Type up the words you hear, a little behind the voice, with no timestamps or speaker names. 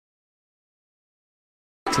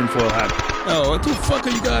tinfoil hat. Oh, what the fuck are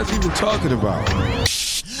you guys even talking about?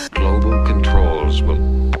 Global controls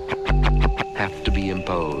will have to be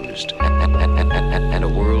imposed, and a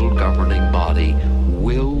world governing body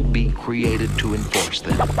will be created to enforce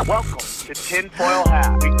them. Welcome to Tinfoil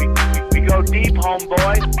Hat. We go deep,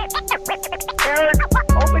 homeboy. Aaron,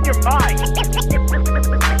 open your mind.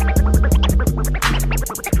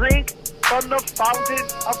 Drink from the fountain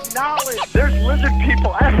of knowledge. There's lizard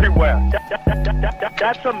people everywhere.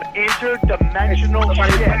 That's some interdimensional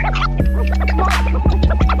shit.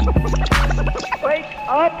 Wake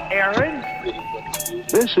up, Aaron.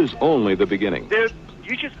 This is only the beginning. Dude,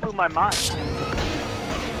 you just blew my mind.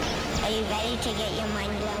 Are you ready to get your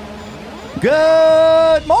mind blown?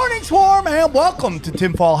 Good morning, Swarm, and welcome to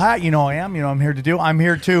Tinfoil Hat. You know I am. You know I'm here to do. I'm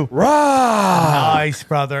here too. Nice,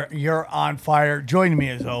 brother. You're on fire. Joining me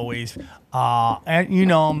as always. And you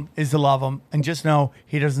know him is to love him. And just know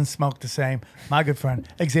he doesn't smoke the same. My good friend,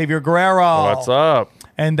 Xavier Guerrero. What's up?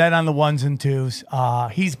 And then on the ones and twos,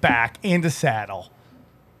 he's back in the saddle.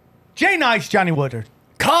 Jay Nice, Johnny Woodard.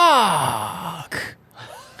 Cock.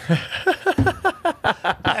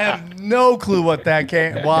 I have no clue what that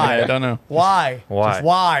came. Why? Yeah, I don't know. Why? Why? Just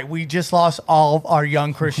why? We just lost all of our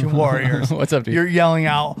young Christian warriors. What's up, dude? You're yelling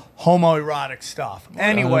out homoerotic stuff.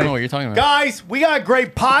 Anyway, I don't know what you're talking about. Guys, we got a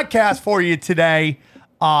great podcast for you today.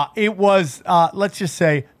 It was, let's just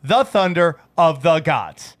say, the thunder of the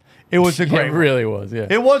gods. It was a great It really was, yeah.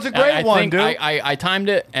 It was a great one, think dude. I timed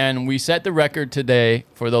it, and we set the record today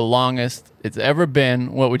for the longest it's ever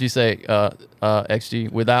been. What would you say,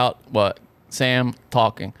 XG, without Sam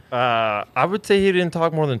talking? I would say he didn't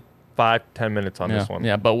talk more than 5-10 minutes on this one.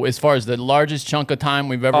 Yeah, but as far as the largest chunk of time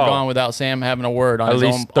we've ever gone without Sam having a word on At his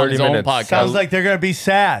least own 30 on his minutes. own podcast. Sounds like they're going to be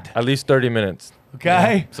sad. At least 30 minutes.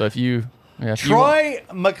 Okay? So if you... Yeah, Troy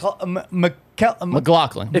McLaughlin.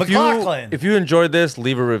 McLaughlin. If you enjoyed this,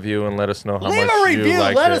 leave a review and let us know how Leave much a review. you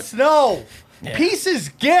liked Let it. us know. Pieces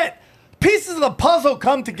of the puzzle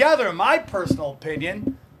come together, in my personal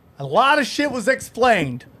opinion. A lot of shit was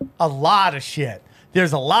explained. A lot of shit.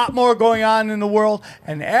 There's a lot more going on in the world.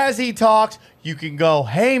 And as he talks, you can go,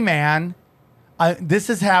 hey, man, this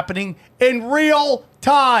is happening in real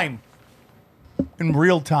time. In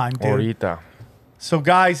real time, dude. Ahorita. So,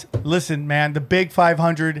 guys, listen, man, the big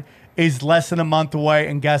 500 is less than a month away.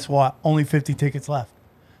 And guess what? Only 50 tickets left.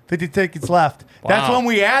 50 tickets left. That's Wow. when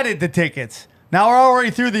we added the tickets. Now we're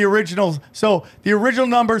already through the originals. So the original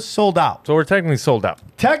numbers sold out. So we're technically sold out.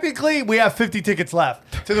 Technically, we have 50 tickets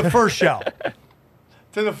left to the first show.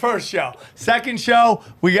 To the first show. Second show,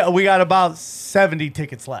 we got about 70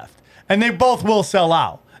 tickets left. And they both will sell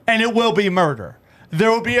out. And it will be murder.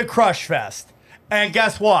 There will be a crush fest. And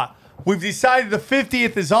guess what? We've decided the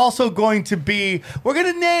 50th is also going to be, we're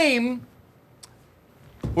going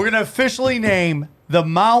to officially name the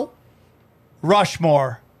Mount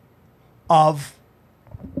Rushmore of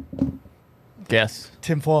Yes.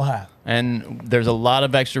 Tinfoil Hat. And there's a lot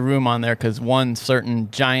of extra room on there because one certain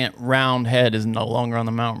giant round head is no longer on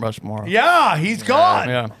the Mount Rushmore. Yeah, he's gone.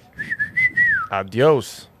 Yeah.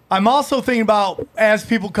 Adios. I'm also thinking about, as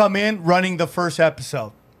people come in, running the first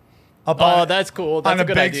episode. Oh, that's cool. That's on a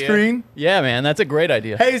good big idea. screen? Yeah, man. That's a great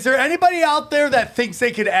idea. Hey, is there anybody out there that thinks they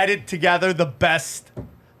could edit together the best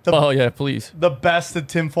of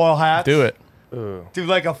Tinfoil Hats? Do it. Do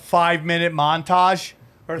like a 5-minute montage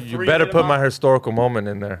or You better put my historical moment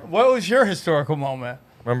in there. What was your historical moment?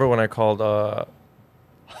 Remember when I called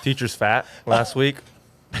teachers fat last week?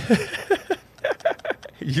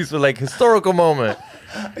 You were like, historical moment.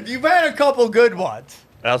 You've had a couple good ones.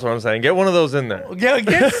 That's what I'm saying. Get one of those in there.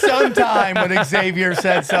 Get some time when Xavier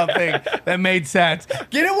said something that made sense.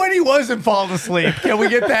 Get it when he wasn't falling asleep. Can we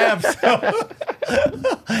get that episode?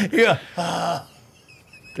 Yeah.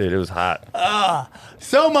 Dude, it was hot.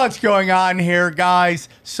 So much going on here, guys.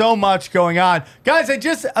 So much going on. Guys, I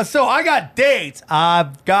got dates.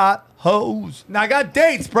 I've got hoes. Now, I got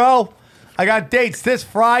dates, bro. I got dates this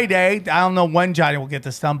Friday. I don't know when Johnny will get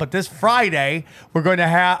this done, but this Friday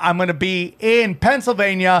I'm going to be in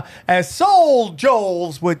Pennsylvania at Soul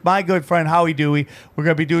Joel's with my good friend Howie Dewey. We're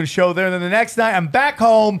going to be doing a show there. And then the next night I'm back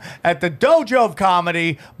home at the Dojo of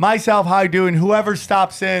Comedy. Myself, Howie Dewey, and whoever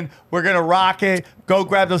stops in, we're going to rock it. Go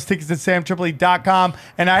grab those tickets at samtripoli.com.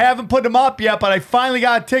 And I haven't put them up yet, but I finally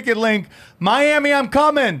got a ticket link. Miami, I'm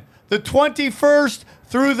coming. The 21st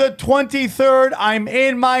through the 23rd, I'm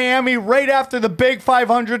in Miami right after the big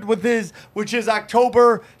 500 which is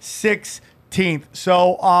October 16th.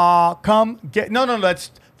 So come get, no,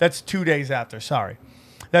 that's 2 days after, sorry.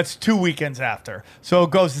 That's 2 weekends after. So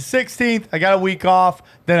it goes the 16th, I got a week off.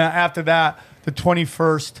 Then after that, the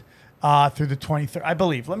 21st through the 23rd, I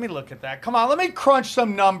believe. Let me look at that. Come on, let me crunch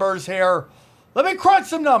some numbers here. Let me crunch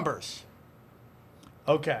some numbers.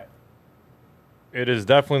 Okay. It is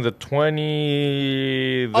definitely the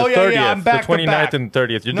 30th, I'm back the to 29th back. and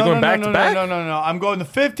 30th. You're going back to back? No. I'm going the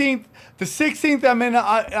 15th, the 16th.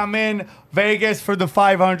 I'm in Vegas for the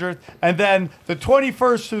 500th, and then the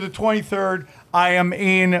 21st through the 23rd, I am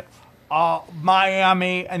in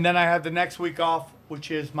Miami, and then I have the next week off,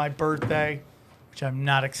 which is my birthday, which I'm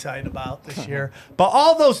not excited about this year. But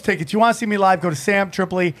all those tickets, you want to see me live? Go to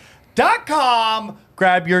samtripoli.com.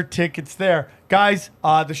 Grab your tickets there. Guys,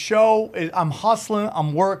 the show, I'm hustling,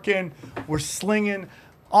 I'm working, we're slinging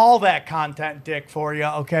all that content, Dick, for you,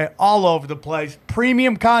 okay? All over the place.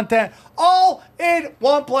 Premium content, all in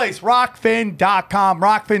one place. Rockfin.com,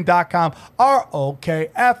 rockfin.com,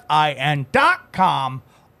 ROKFIN.com.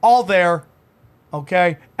 All there,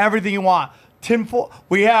 okay? Everything you want.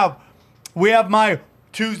 We have my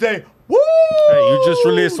Tuesday. Woo! Hey, you just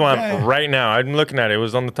released one Okay. right now. I'm looking at it. It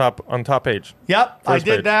was on the top page. Yep, I First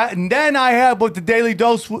did page. that. And then I have with the Daily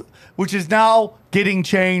Dose, which is now getting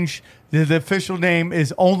changed. The official name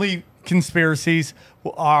is Only Conspiracies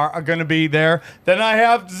are going to be there. Then I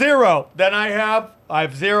have Zero. Then I have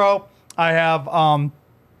Zero. I have,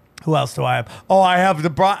 who else do I have? Oh, I have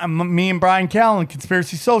me and Brian Callen,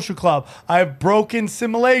 Conspiracy Social Club. I have Broken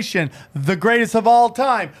Simulation, the greatest of all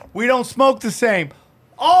time. We Don't Smoke the Same.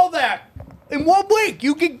 All that in 1 week.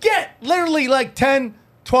 You could get literally like 10,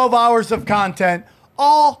 12 hours of content,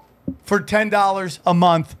 all for $10 a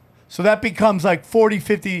month. So that becomes like 40,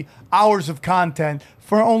 50 hours of content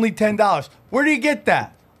for only $10. Where do you get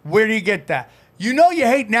that? Where do you get that? You know you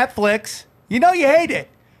hate Netflix. You know you hate it.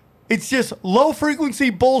 It's just low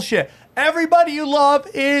frequency bullshit. Everybody you love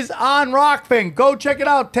is on Rockfin. Go check it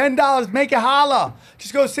out. $10. Make it holla.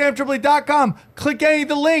 Just go to samtripoli.com. Click any of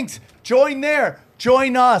the links. Join there.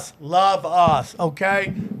 Join us. Love us.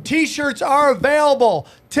 Okay? T-shirts are available.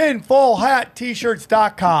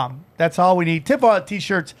 Tinfoilhat-t-shirts.com. That's all we need.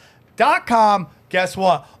 Tinfoilhat-t-shirts.com. Guess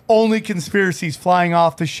what? Only conspiracies flying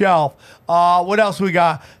off the shelf. What else we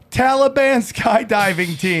got? Taliban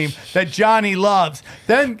skydiving team that Johnny loves.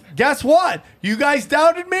 Then guess what? You guys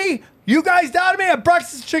doubted me? You guys doubted me at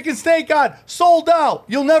Breakfast Chicken Steak God. Sold out.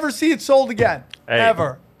 You'll never see it sold again. Hey.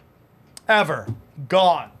 Ever.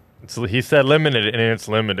 Gone. He said limited, and it's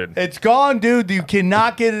limited. It's gone, dude. You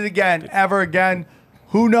cannot get it again, ever again.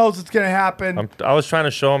 Who knows what's going to happen? I was trying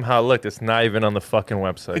to show him how it looked. It's not even on the fucking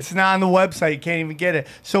website. It's not on the website. You can't even get it.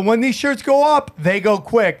 So when these shirts go up, they go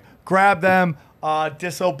quick. Grab them.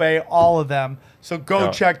 Disobey all of them. So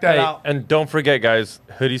go check that out. And don't forget, guys,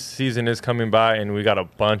 hoodie season is coming by, and we got a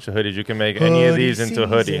bunch of hoodies. You can make any of these into a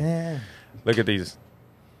hoodie. Look at these.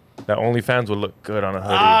 That OnlyFans would look good on a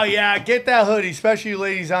hoodie. Oh, yeah. Get that hoodie, especially you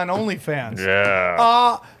ladies on OnlyFans.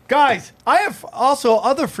 Yeah. Guys, I have also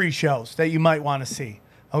other free shows that you might want to see.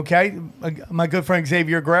 Okay? My good friend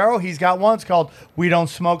Xavier Guerrero, he's got one. It's called We Don't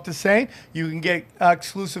Smoke the Same. You can get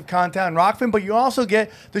exclusive content on Rockfin, but you also get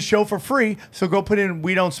the show for free. So go put in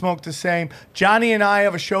We Don't Smoke the Same. Johnny and I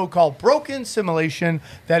have a show called Broken Simulation.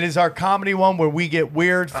 That is our comedy one where we get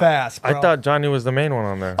weird fast, bro. I thought Johnny was the main one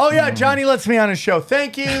on there. Oh, yeah, Johnny lets me on his show.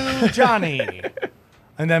 Thank you, Johnny.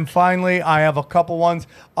 And then finally, I have a couple ones.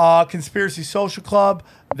 Conspiracy Social Club,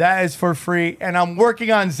 that is for free. And I'm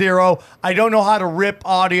working on Zero. I don't know how to rip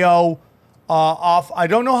audio off. I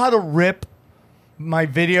don't know how to rip my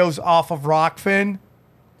videos off of Rockfin.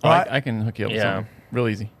 I can hook you up with Yeah. something real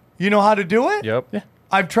easy. You know how to do it? Yep. Yeah.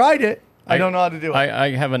 I've tried it. I don't know how to do it.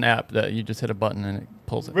 I have an app that you just hit a button and it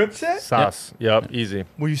pulls it. Rips it? Sauce. Yep. Easy.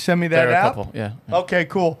 Will you send me that There are a app? couple, yeah. Okay,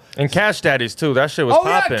 cool. And Cash Daddies, too. That shit was Oh,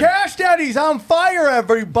 popping. yeah, Cash Daddy's on fire,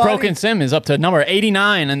 everybody. Broken Sim is up to number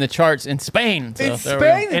 89 in the charts in Spain. So In there we go.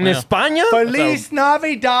 Spain? In Yeah. España? Feliz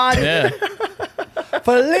Navidad. Yeah.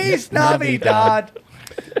 Feliz Navidad.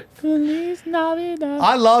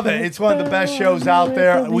 I love it. It's one of the best shows out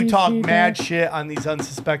there. We talk mad shit on these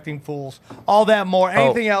unsuspecting fools. All that more.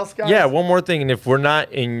 Anything else, guys? Yeah, one more thing. And if we're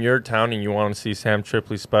not in your town and you want to see Sam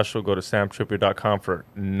Tripoli's special, go to samtripoli.com for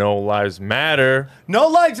No Lives Matter. No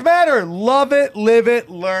Lives Matter. Love it, live it,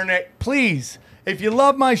 learn it. Please, if you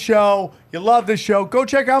love my show, you love this show, go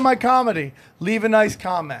check out my comedy. Leave a nice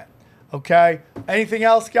comment. Okay? Anything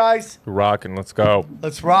else, guys? Rockin', let's go.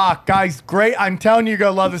 Let's rock. Guys, great. I'm telling you, you're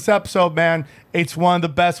going to love this episode, man. It's one of the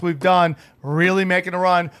best we've done. Really making a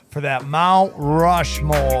run for that Mount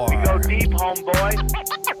Rushmore. We go deep, homeboy.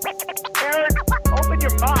 Aaron, open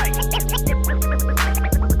your mind.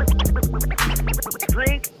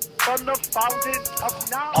 Drink from the fountain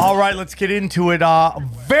of knowledge. All right, let's get into it.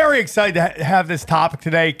 Very excited to have this topic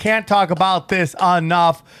today. Can't talk about this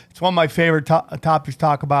enough. It's one of my favorite topics to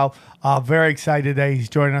talk about. Very excited today he's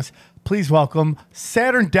joining us. Please welcome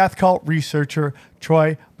Saturn Death Cult researcher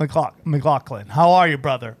Troy McLaughlin. How are you,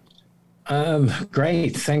 brother?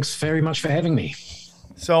 Great. Thanks very much for having me.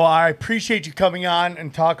 So I appreciate you coming on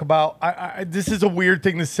and talk about. This is a weird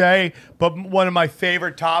thing to say, but one of my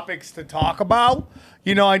favorite topics to talk about.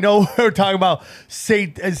 You know, I know we're talking about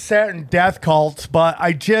Saturn death cults, but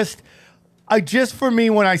I just for me,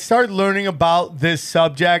 when I started learning about this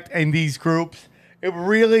subject and these groups, it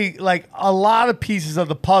really, like, a lot of pieces of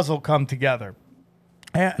the puzzle come together.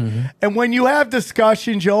 And when you have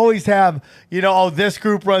discussions, you always have, you know, oh, this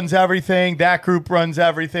group runs everything, that group runs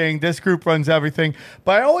everything, this group runs everything.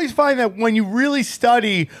 But I always find that when you really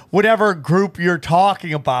study whatever group you're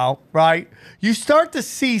talking about, right, you start to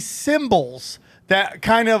see symbols that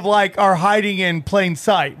kind of like are hiding in plain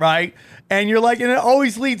sight, right? And you're like, and it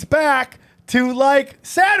always leads back to like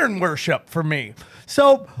Saturn worship for me.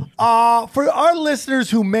 So for our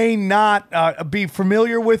listeners who may not be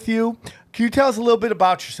familiar with you, can you tell us a little bit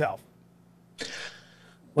about yourself?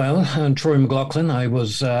 Well, I'm Troy McLaughlin. I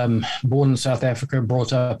was born in South Africa,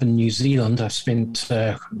 brought up in New Zealand. I've spent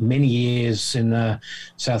many years in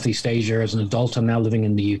Southeast Asia as an adult. I'm now living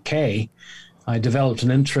in the UK. I developed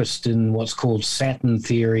an interest in what's called Saturn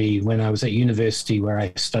theory when I was at university, where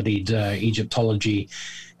I studied Egyptology,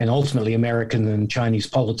 and ultimately American and Chinese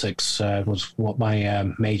politics was what my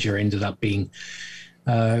major ended up being.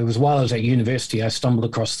 It was while I was at university, I stumbled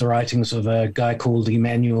across the writings of a guy called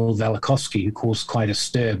Immanuel Velikovsky, who caused quite a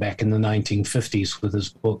stir back in the 1950s with his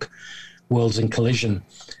book Worlds in Collision,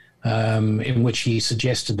 in which he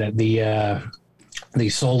suggested that the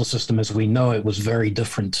solar system as we know it was very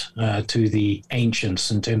different to the ancients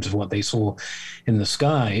in terms of what they saw in the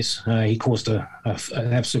skies. He caused an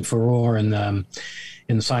absolute furore in the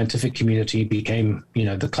scientific community, became, you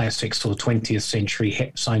know, the classic sort of 20th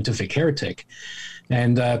century scientific heretic.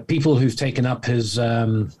 And people who've taken up his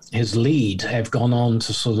lead have gone on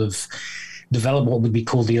to sort of develop what would be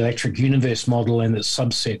called the electric universe model and its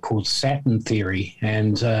subset called Saturn theory.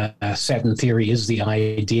 And Saturn theory is the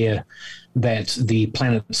idea that the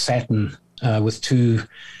planet Saturn, with two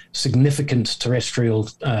significant terrestrial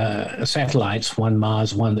satellites, one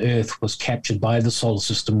Mars, one Earth, was captured by the solar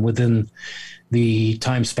system within the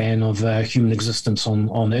time span of human existence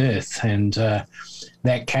on Earth. And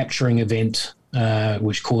that capturing event,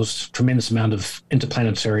 which caused tremendous amount of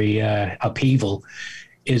interplanetary upheaval,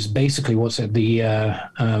 is basically what's at the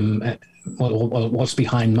what's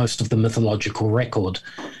behind most of the mythological record,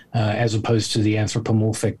 as opposed to the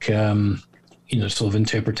anthropomorphic, sort of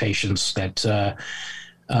interpretations that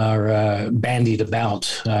are bandied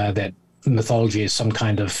about, that mythology is some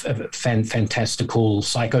kind of fantastical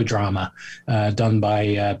psychodrama done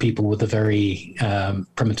by people with a very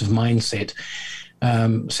primitive mindset.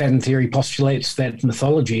 Saturn theory postulates that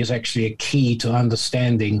mythology is actually a key to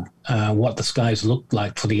understanding what the skies looked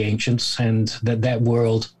like for the ancients, and that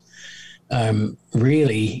world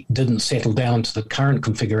really didn't settle down to the current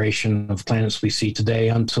configuration of planets we see today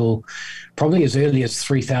until probably as early as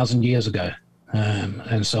 3,000 years ago,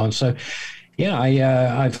 and so on. So, yeah,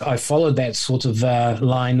 I followed that sort of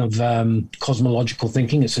line of cosmological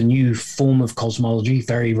thinking. It's a new form of cosmology,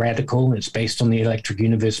 very radical. It's based on the electric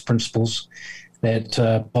universe principles that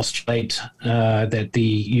postulate that the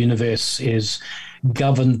universe is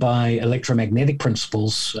governed by electromagnetic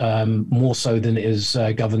principles, more so than it is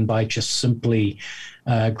governed by just simply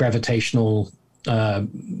gravitational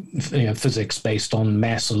physics based on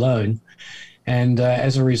mass alone. And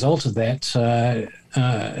as a result of that,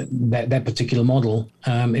 that particular model,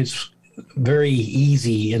 it's very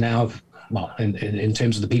easy in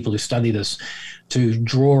terms of the people who study this, to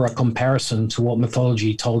draw a comparison to what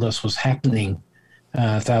mythology told us was happening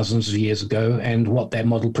thousands of years ago, and what that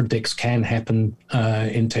model predicts can happen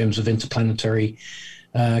in terms of interplanetary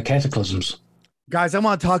cataclysms. Guys, I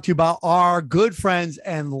want to talk to you about our good friends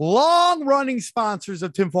and long-running sponsors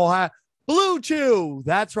of Tinfoil Hat, Blue Chew.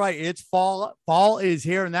 That's right. It's fall. Fall is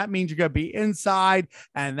here, and that means you're going to be inside,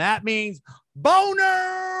 and that means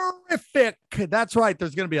bonerific. That's right.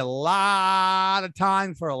 There's going to be a lot of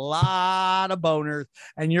time for a lot of boners,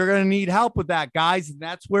 and you're going to need help with that, guys. And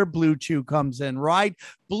that's where Blue Chew comes in, right?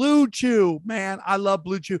 Blue Chew, man, I love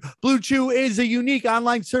Blue Chew. Blue Chew is a unique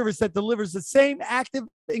online service that delivers the same active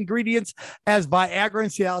ingredients as Viagra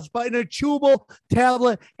and Cialis, but in a chewable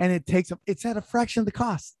tablet, and it's at a fraction of the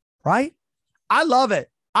cost, right? I love it.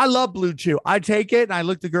 I love Blue Chew. I take it and I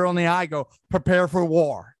look the girl in the eye, go, prepare for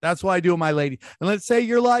war. That's what I do with my lady. And let's say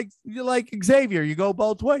you're like Xavier, you go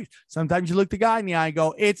both ways. Sometimes you look the guy in the eye and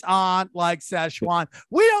go, it's on like Szechuan.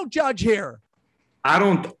 We don't judge here. I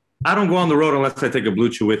don't I don't go on the road unless I take a Blue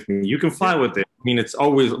Chew with me. You can fly with it. I mean, it's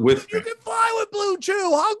always with You me. can fly with Blue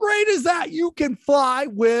Chew. How great is that? You can fly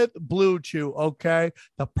with Blue Chew. Okay.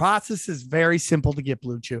 The process is very simple to get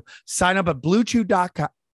Blue Chew. Sign up at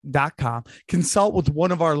bluechew.com, consult with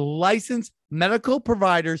one of our licensed medical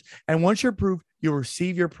providers, and once you're approved, you'll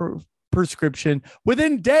receive your prescription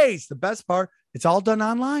within days. The best part, it's all done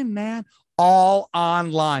online, man. All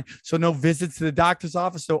online. So no visits to the doctor's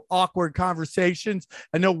office, no awkward conversations,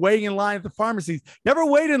 and no waiting in line at the pharmacies. You ever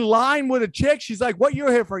wait in line with a chick? She's like, what you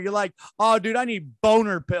here for? You're like, oh, dude, I need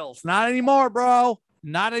boner pills. Not anymore, bro.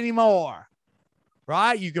 Not anymore.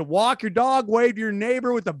 Right? You could walk your dog, wave to your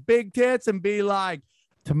neighbor with the big tits and be like,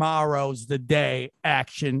 tomorrow's the day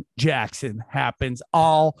Action Jackson happens,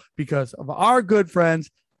 all because of our good friends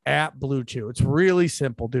at Blue Chew. It's really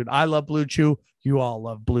simple, dude. I love Blue Chew. You all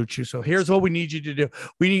love Blue Chew. So here's what we need you to do.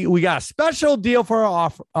 We got a special deal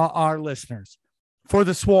for our listeners for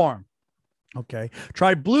the Swarm. Okay.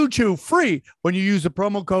 Try Blue Chew free when you use the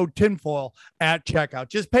promo code tinfoil at checkout.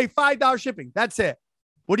 Just pay $5 shipping. That's it.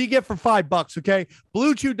 What do you get for $5? Okay.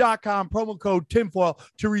 BlueChew.com, promo code tinfoil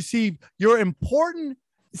to receive your important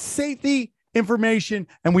safety information.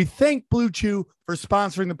 And we thank Blue Chew for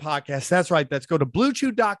sponsoring the podcast. That's right. Let's go to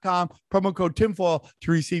BlueChew.com, promo code tinfoil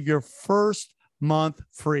to receive your first month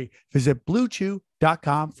free. Visit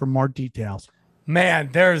BlueChew.com for more details. Man,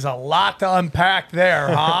 there's a lot to unpack there,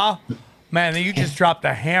 huh? Man, you just dropped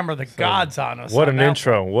the hammer of the gods on us. What an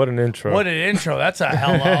intro. What an intro. What an intro. That's a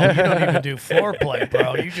hello. You don't even do foreplay,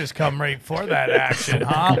 bro. You just come right for that action,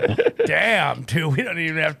 huh? Damn, dude. We don't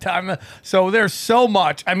even have time. So there's so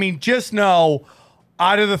much. I mean, just know,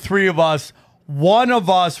 out of the three of us, one of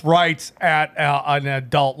us writes at an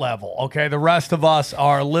adult level, okay? The rest of us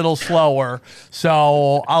are a little slower,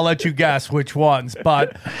 so I'll let you guess which ones.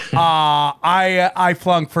 But I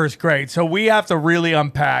flunked first grade, so we have to really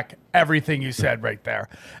unpack everything you said right there.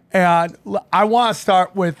 And I want to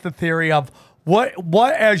start with the theory of what,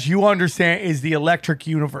 as you understand, is the electric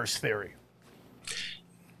universe theory.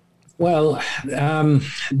 Well,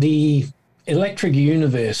 the electric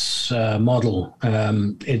universe model,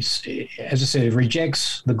 it's, as I said, it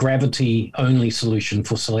rejects the gravity-only solution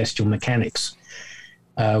for celestial mechanics,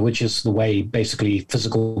 which is the way basically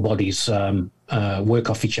physical bodies work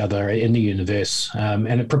off each other in the universe.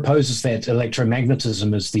 And it proposes that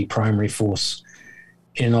electromagnetism is the primary force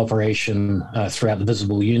in operation throughout the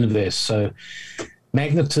visible universe. So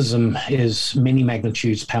magnetism is many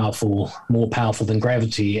magnitudes powerful, more powerful than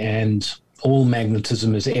gravity, and all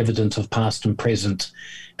magnetism is evident of past and present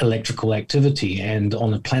electrical activity. And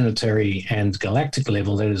on a planetary and galactic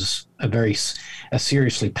level, that is a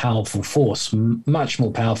seriously powerful force, much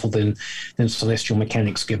more powerful than celestial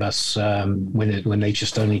mechanics give us when they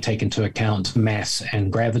just only take into account mass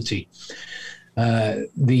and gravity.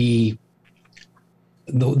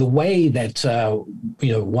 The way that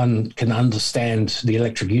one can understand the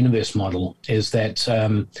electric universe model is that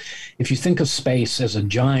if you think of space as a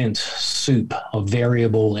giant soup of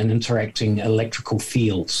variable and interacting electrical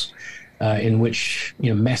fields in which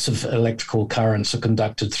massive electrical currents are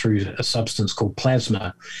conducted through a substance called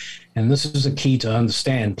plasma, and this is a key to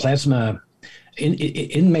understand. Plasma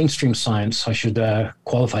in mainstream science, I should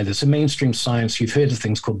qualify this. In mainstream science, you've heard of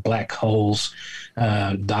things called black holes,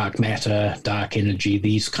 dark matter, dark energy,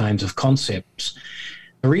 these kinds of concepts.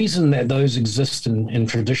 The reason that those exist in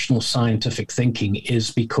traditional scientific thinking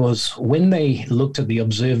is because when they looked at the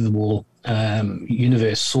observable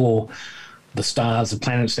universe, saw the stars, the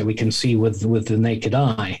planets that we can see with the naked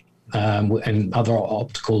eye and other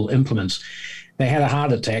optical implements, they had a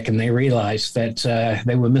heart attack and they realized that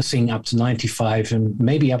they were missing up to 95 and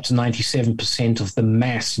maybe up to 97% of the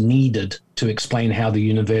mass needed to explain how the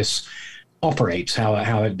universe operates, how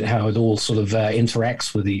it all sort of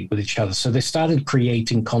interacts with each other. So they started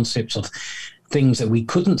creating concepts of things that we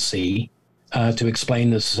couldn't see to explain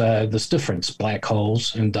this difference. Black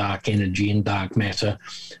holes and dark energy and dark matter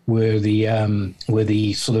were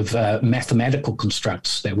the sort of mathematical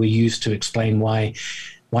constructs that we used to explain why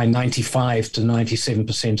 95 to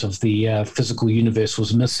 97% of the physical universe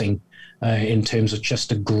was missing in terms of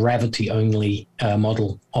just a gravity-only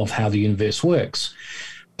model of how the universe works.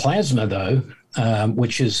 Plasma, though,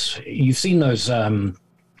 which is you've seen those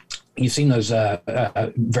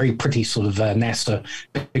very pretty sort of NASA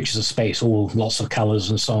pictures of space, all lots of colors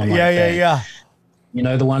and so on. Yeah.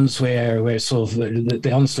 The ones where sort of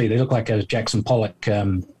they look like a Jackson Pollock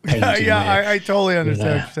painting. I totally understand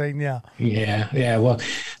what you're saying. Yeah. Well,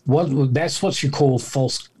 that's what you call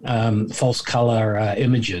false color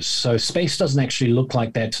images. So space doesn't actually look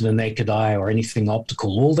like that to the naked eye or anything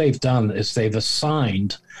optical. All they've done is they've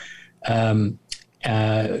assigned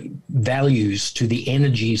values to the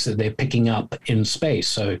energies that they're picking up in space.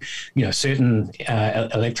 So, certain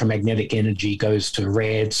electromagnetic energy goes to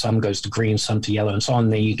red, some goes to green, some to yellow, and so on.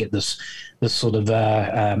 Then you get this sort of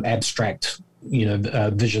abstract,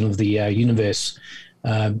 vision of the universe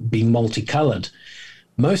being multicolored.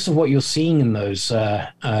 Most of what you're seeing in those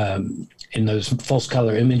false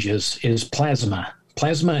color images is plasma.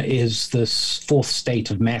 Plasma is this fourth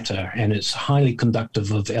state of matter, and it's highly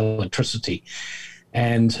conductive of electricity.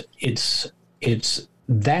 And it's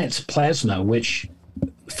that plasma which,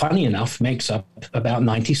 funny enough, makes up about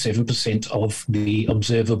 97% of the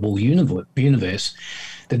observable universe,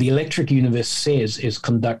 that the electric universe says is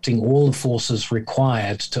conducting all the forces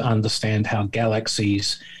required to understand how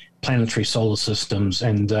galaxies, planetary solar systems,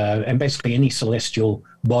 and basically any celestial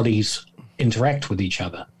bodies interact with each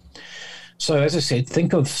other. So, as I said,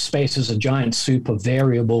 think of space as a giant soup of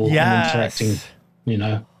variable and interacting,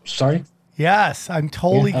 Sorry? Yes, I'm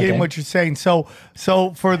totally getting what you're saying. So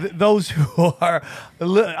for those who are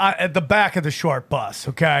at the back of the short bus,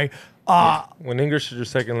 okay? When English is your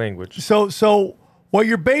second language. So what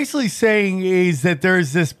you're basically saying is that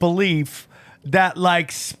there's this belief that,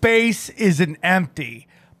 like, space isn't empty,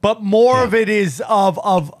 but more of it is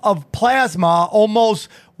of plasma, almost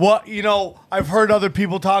what, I've heard other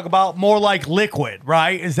people talk about, more like liquid,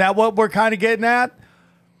 right? Is that what we're kind of getting at?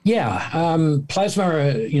 Yeah, plasma,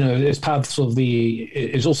 is part of sort of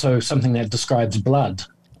is also something that describes blood.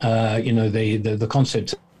 The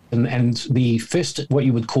concept and the first, what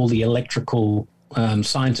you would call the electrical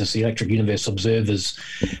scientists, the electric universe observers,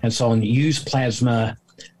 and so on, use plasma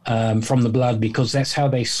from the blood because that's how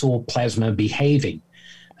they saw plasma behaving.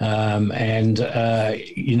 It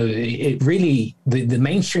really, the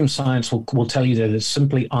mainstream science will tell you that it's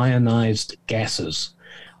simply ionized gases.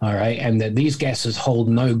 All right, and that these gases hold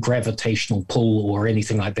no gravitational pull or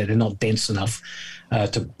anything like that. They're not dense enough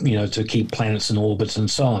to keep planets in orbit and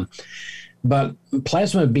so on. But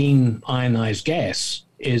plasma, being ionized gas,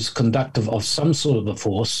 is conductive of some sort of a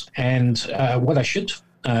force. And what I should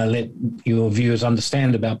let your viewers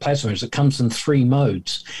understand about plasma is it comes in three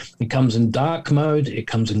modes. It comes in dark mode, it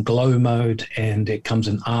comes in glow mode, and it comes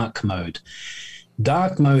in arc mode.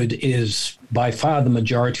 Dark mode is by far the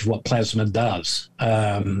majority of what plasma does.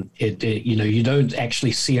 You don't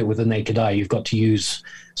actually see it with the naked eye. You've got to use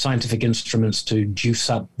scientific instruments to juice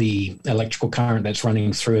up the electrical current that's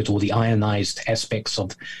running through it, or the ionized aspects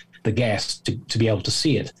of the gas to be able to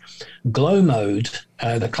see it. Glow mode,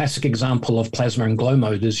 the classic example of plasma in glow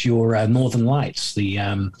mode is your northern lights, the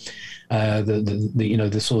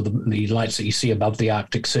lights that you see above the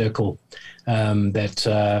Arctic Circle, and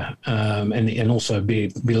also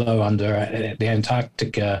below under the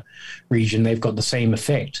Antarctic region. They've got the same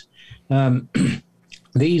effect.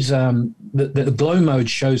 The glow mode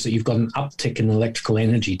shows that you've got an uptick in electrical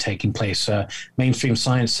energy taking place. Mainstream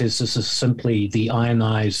science says this is simply the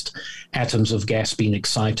ionized atoms of gas being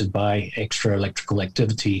excited by extra electrical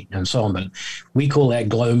activity and so on. But we call that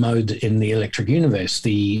glow mode in the electric universe.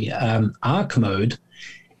 The arc mode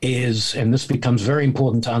is, and this becomes very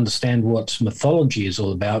important to understand what mythology is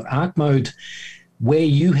all about, arc mode, where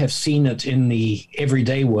you have seen it in the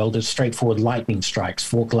everyday world, is straightforward lightning strikes,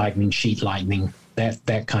 fork lightning, sheet lightning,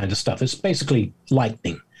 that kind of stuff. It's basically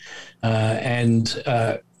lightning. In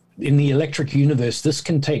the electric universe, this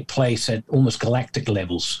can take place at almost galactic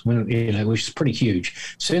levels, which is pretty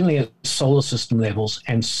huge. Certainly at solar system levels,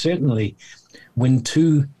 and certainly when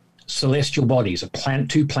two celestial bodies,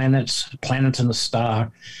 two planets, a planet and a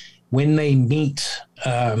star, when they meet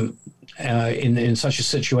in such a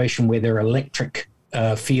situation where their electric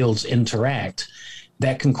fields interact,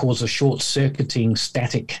 that can cause a short-circuiting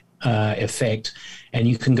static effect, and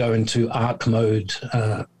you can go into arc mode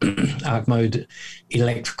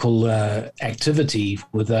electrical activity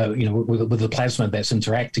with the plasma that's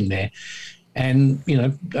interacting there. And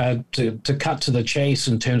to cut to the chase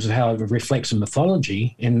in terms of how it reflects in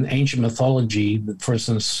mythology, in ancient mythology, for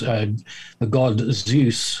instance, the god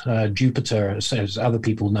Zeus, Jupiter, as other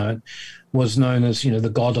people know it, was known as the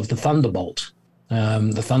god of the thunderbolt.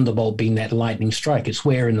 The thunderbolt being that lightning strike. It's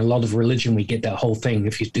where in a lot of religion we get that whole thing.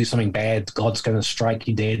 If you do something bad, God's going to strike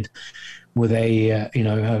you dead with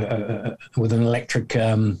with an electric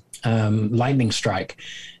lightning strike.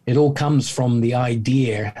 It all comes from the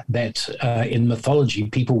idea that in mythology,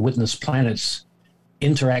 people witness planets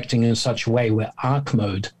interacting in such a way where arc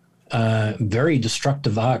mode, very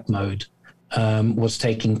destructive arc mode, was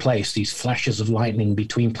taking place. These flashes of lightning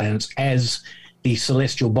between planets as the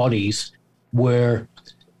celestial bodies were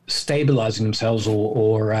stabilizing themselves,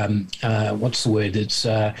 or what's the word? It's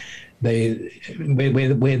where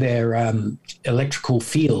their electrical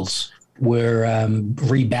fields were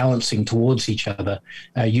rebalancing towards each other,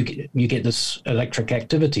 you get this electric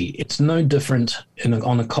activity. It's no different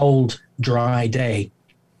on a cold, dry day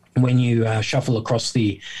when you shuffle across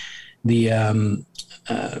the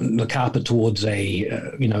carpet towards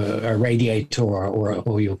a radiator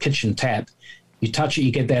or your kitchen tap. You touch it,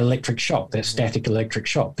 you get that electric shock, that static electric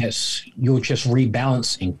shock. You're just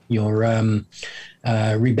rebalancing your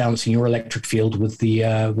electric field with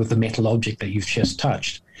the metal object that you've just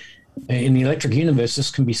touched. In the electric universe, this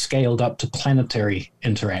can be scaled up to planetary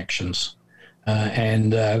interactions,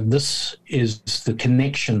 and this is the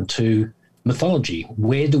connection to mythology.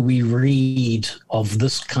 Where do we read of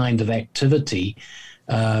this kind of activity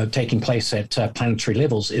taking place at planetary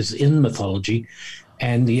levels is in mythology.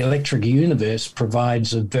 And the electric universe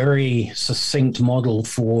provides a very succinct model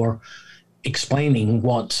for explaining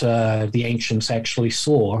what the ancients actually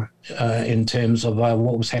saw in terms of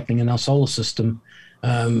what was happening in our solar system. For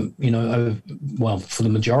the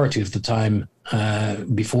majority of the time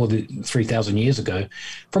before the 3,000 years ago,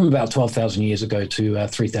 from about 12,000 years ago to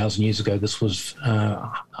 3,000 years ago, this was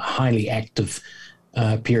a highly active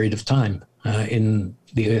period of time in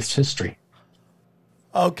the Earth's history.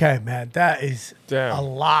 Okay, man, that is Damn. a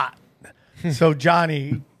lot. So,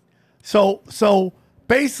 Johnny, so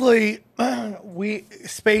basically,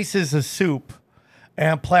 space is a soup,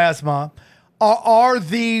 and plasma. Are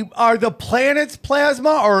the planets plasma,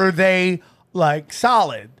 or are they like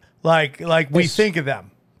solid, like we think of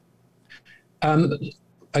them?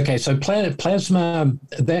 Okay, so plasma,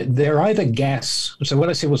 they're either gas. So what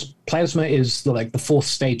I said was plasma is the fourth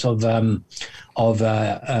state of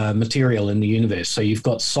material in the universe. So you've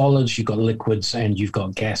got solids, you've got liquids, and you've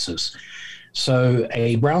got gases. So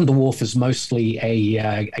a brown dwarf is mostly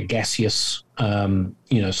a gaseous, sort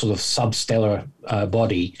of substellar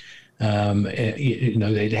body.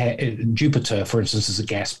 Jupiter, for instance, is a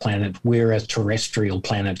gas planet. We're a terrestrial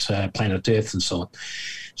planet, planet Earth, and so on.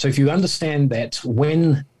 So if you understand that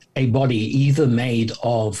when a body either made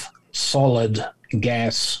of solid,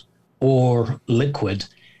 gas, or liquid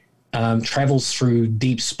travels through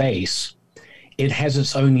deep space, it has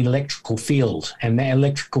its own electrical field, and that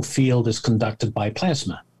electrical field is conducted by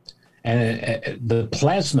plasma. And the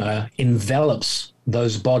plasma envelops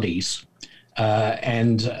those bodies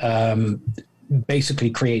and basically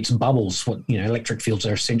creates bubbles. Electric fields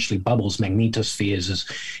are essentially bubbles. Magnetospheres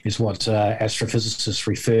is what astrophysicists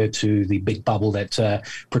refer to the big bubble that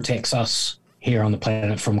protects us here on the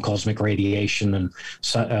planet from cosmic radiation and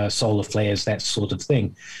solar flares, that sort of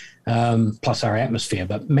thing, plus our atmosphere,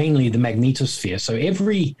 but mainly the magnetosphere. So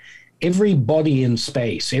every body in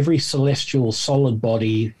space, every celestial solid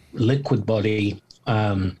body, liquid body,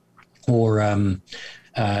 or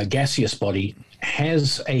gaseous body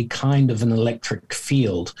has a kind of an electric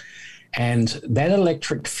field, and that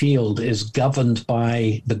electric field is governed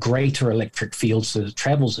by the greater electric fields that it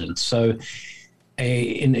travels in. So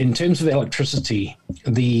in terms of electricity,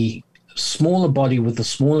 the smaller body with the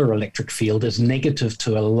smaller electric field is negative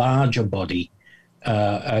to a larger body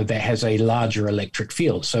that has a larger electric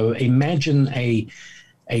field. So imagine a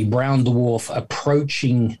brown dwarf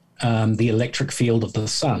approaching the electric field of the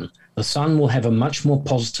sun. The sun will have a much more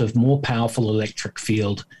positive, more powerful electric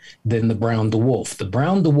field than the brown dwarf. The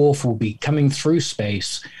brown dwarf will be coming through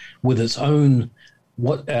space with its own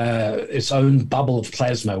bubble of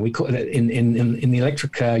plasma. We call it in the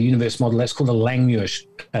electric universe model. That's called a Langmuir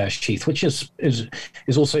sheath, which is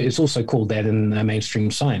also called that in mainstream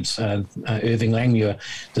science. Irving Langmuir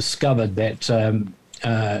discovered that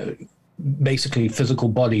basically physical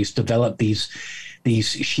bodies develop these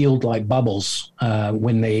shield-like bubbles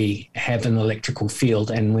when they have an electrical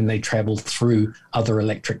field and when they travel through other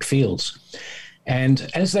electric fields. And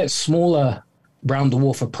as that smaller brown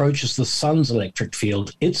dwarf approaches the sun's electric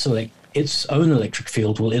field, its own electric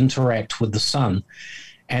field will interact with the sun,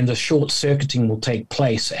 and a short circuiting will take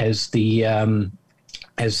place as the and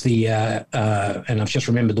I've just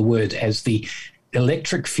remembered the word, as the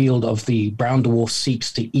electric field of the brown dwarf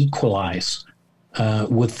seeks to equalize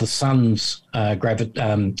with the sun's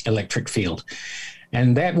electric field.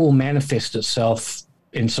 And that will manifest itself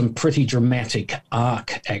in some pretty dramatic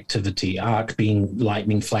arc activity, arc being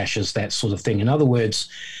lightning flashes, that sort of thing. In other words,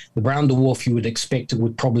 the brown dwarf, you would expect it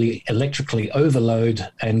would probably electrically overload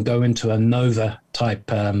and go into a nova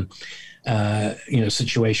type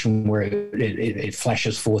situation where it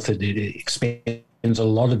flashes forth, it expends a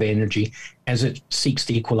lot of energy as it seeks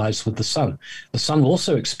to equalize with the sun. The sun will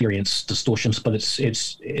also experience distortions, but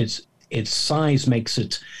its size makes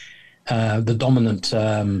it the dominant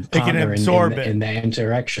partner in that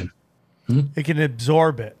interaction. It can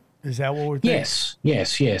absorb it. Is that what we're thinking?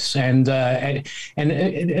 Yes, and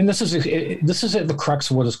this is at the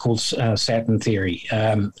crux of what is called Saturn theory.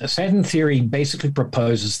 Saturn theory basically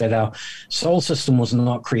proposes that our solar system was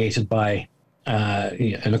not created by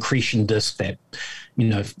an accretion disk that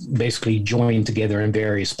basically joined together in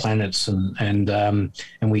various planets, and all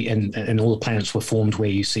the planets were formed where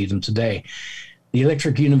you see them today. The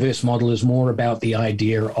electric universe model is more about the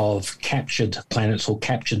idea of captured planets or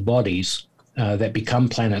captured bodies that become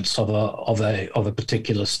planets of a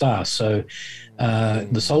particular star. So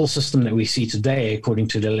the solar system that we see today, according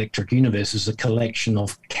to the electric universe, is a collection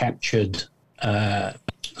of captured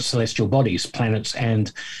celestial bodies, planets,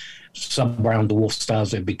 and sub-brown dwarf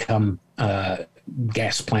stars that become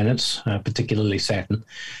gas planets, particularly Saturn.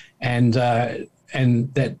 And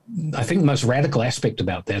that, I think the most radical aspect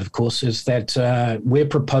about that, of course, is that we're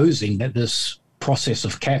proposing that this process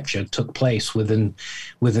of capture took place within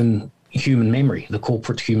human memory, the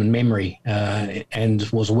corporate human memory, and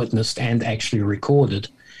was witnessed and actually recorded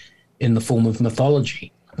in the form of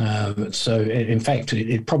mythology. So, in fact,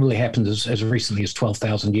 it probably happened as recently as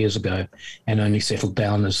 12,000 years ago, and only settled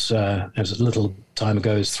down as little time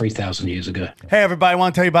ago as 3,000 years ago. Hey, everybody, I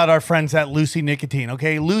want to tell you about our friends at Lucy Nicotine,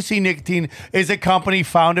 okay? Lucy Nicotine is a company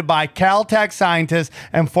founded by Caltech scientists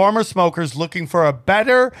and former smokers looking for a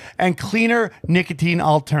better and cleaner nicotine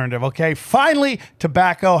alternative, okay? Finally,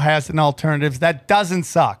 tobacco has an alternative that doesn't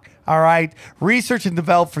suck. All right. Research and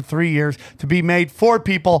developed for 3 years to be made for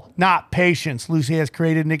people, not patients. Lucy has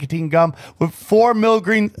created nicotine gum with 4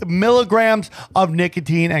 milligrams of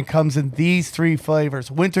nicotine and comes in these 3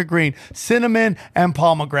 flavors: wintergreen, cinnamon, and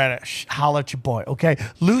pomegranate. Holla at your boy. Okay.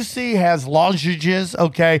 Lucy has lozenges,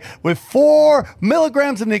 okay, with 4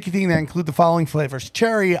 milligrams of nicotine that include the following flavors: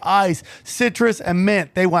 cherry, ice, citrus, and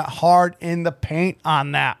mint. They went hard in the paint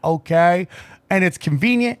on that. Okay. And it's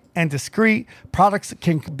convenient and discreet. Products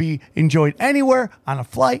can be enjoyed anywhere, on a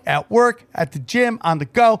flight, at work, at the gym, on the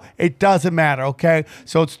go. It doesn't matter, okay?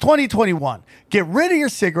 So it's 2021. Get rid of your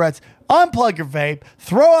cigarettes, unplug your vape,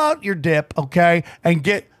 throw out your dip, okay? And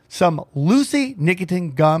get some Lucy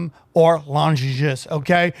nicotine gum or lozenges,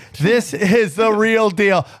 okay? This is the real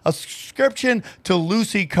deal. A subscription to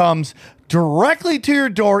Lucy comes directly to your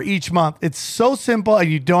door each month. It's so simple, and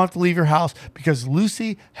you don't have to leave your house because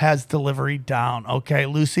Lucy has delivery down. Okay,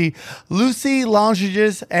 Lucy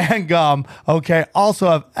lozenges and gum. Okay, also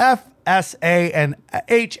have FSA and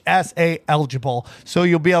HSA eligible, so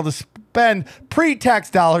you'll be able to spend pre-tax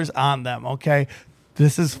dollars on them. Okay,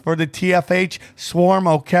 this is for the TFH swarm.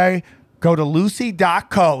 Okay, go to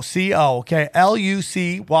lucy.co, okay,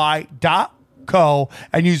 LUCY.co,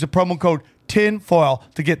 and use the promo code TINFOIL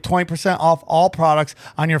to get 20% off all products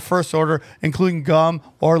on your first order, including gum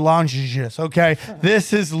or lozenges. Okay,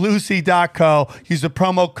 this is lucy.co. Use the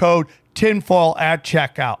promo code TINFOIL at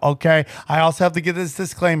checkout. Okay, I also have to give this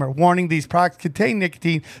disclaimer: warning, these products contain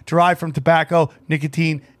nicotine derived from tobacco.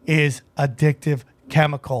 Nicotine is addictive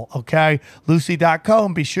chemical. Okay, lucy.co,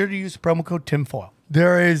 and be sure to use the promo code TINFOIL.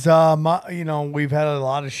 There is, we've had a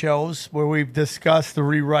lot of shows where we've discussed the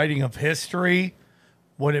rewriting of history,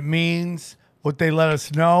 what it means, what they let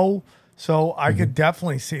us know. So I could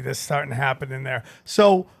definitely see this starting to happen in there.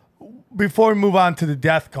 So before we move on to the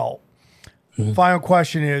death cult, final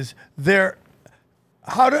question is what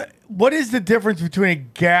is the difference between a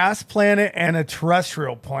gas planet and a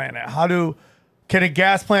terrestrial planet? Can a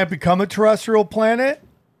gas planet become a terrestrial planet?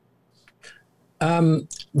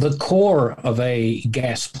 The core of a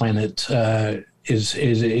gas planet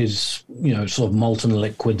is sort of molten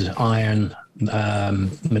liquid, iron,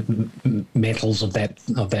 metals of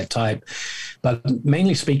that type. But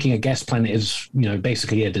mainly speaking, a gas planet is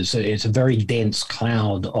basically it's a very dense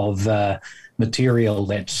cloud of material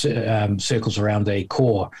that circles around a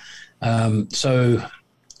core. So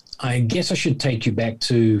I guess I should take you back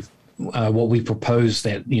to what we proposed,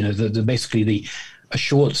 that basically a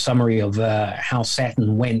short summary of how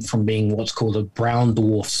Saturn went from being what's called a brown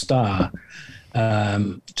dwarf star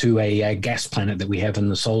to a gas planet that we have in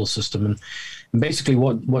the solar system. And basically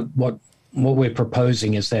what we're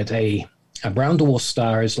proposing is that a brown dwarf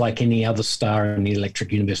star is like any other star in the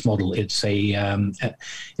electric universe model. It's an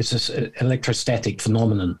electrostatic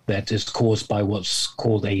phenomenon that is caused by what's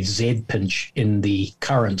called a Z pinch in the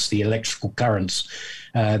currents, the electrical currents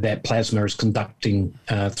that plasma is conducting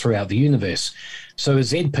throughout the universe. So a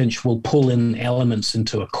Z pinch will pull in elements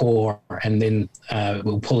into a core, and then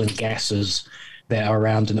will pull in gases that are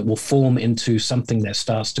around, and it will form into something that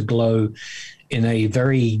starts to glow in a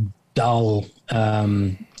very dull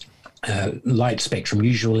light spectrum,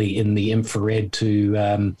 usually in the infrared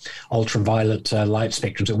to ultraviolet light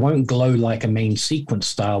spectrums. It won't glow like a main sequence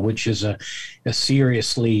star, which is a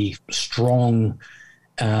seriously strong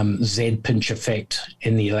Z-pinch effect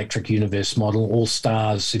in the electric universe model. All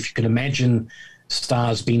stars, if you can imagine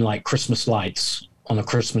stars being like Christmas lights on a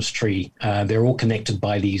Christmas tree, they're all connected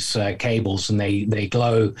by these cables, and they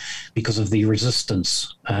glow because of the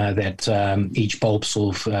resistance that each bulb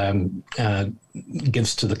sort of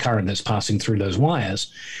gives to the current that's passing through those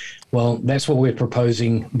wires. Well, that's what we're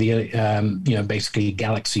proposing. Basically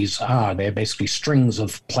galaxies are. They're basically strings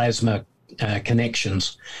of plasma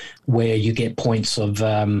connections where you get points of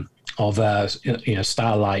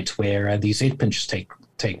starlight where these Z-pinches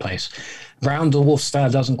take place. Brown dwarf star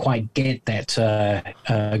doesn't quite get that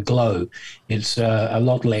glow. It's a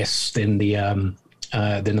lot less than the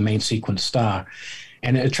main sequence star,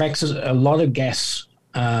 and it attracts a lot of gas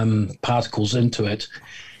particles into it.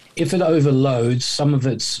 If it overloads, some of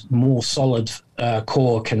its more solid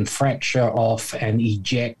core can fracture off and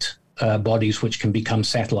eject bodies, which can become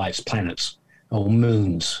satellites, planets, or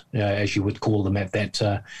moons, as you would call them at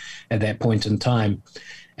that point in time.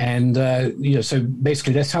 And so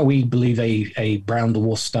basically, that's how we believe a brown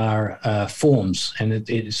dwarf star forms, and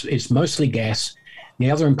it's mostly gas. The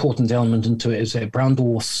other important element into it is that brown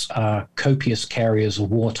dwarfs are copious carriers of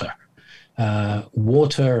water.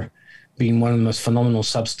 Water, being one of the most phenomenal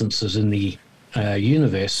substances in the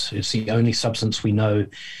universe, it's the only substance we know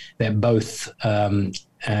that both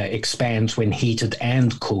expands when heated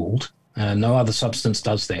and cooled. No other substance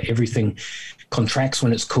does that. Everything contracts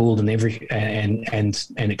when it's cooled and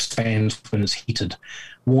expands when it's heated.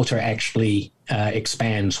 Water actually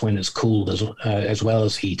expands when it's cooled as well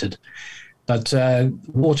as heated. But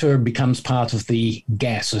water becomes part of the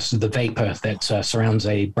gas, the vapor that surrounds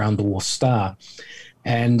a brown dwarf star.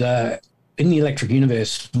 And in the electric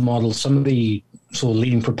universe model, some of the sort of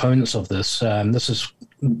leading proponents of this, this is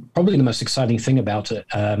probably the most exciting thing about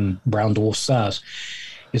brown dwarf stars,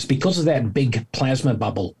 is because of that big plasma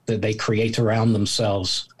bubble that they create around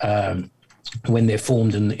themselves when they're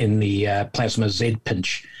formed in the plasma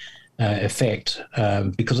Z-pinch effect.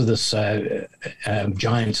 Because of this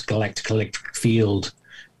giant galactic electric field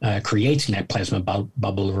creating that plasma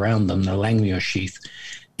bubble around them, the Langmuir sheath,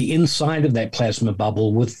 the inside of that plasma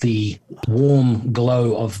bubble with the warm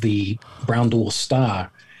glow of the brown dwarf star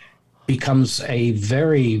becomes a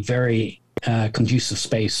very, very conducive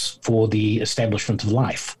space for the establishment of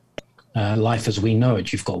life. Life as we know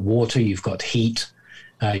it. You've got water, you've got heat,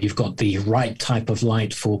 you've got the right type of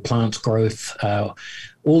light for plant growth,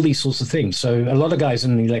 all these sorts of things. So a lot of guys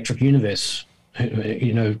in the electric universe,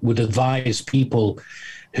 would advise people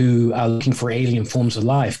who are looking for alien forms of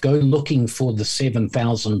life, go looking for the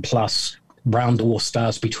 7,000 plus brown dwarf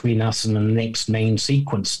stars between us and the next main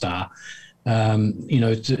sequence star. Try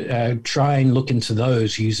and look into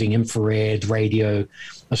those using infrared, radio,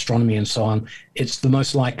 astronomy, and so on. It's the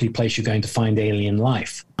most likely place you're going to find alien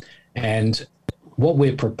life. And what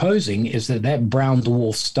we're proposing is that brown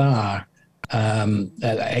dwarf star,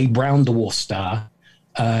 a brown dwarf star,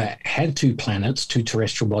 had two planets, two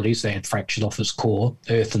terrestrial bodies. They had fractured off its core,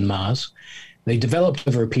 Earth and Mars. They developed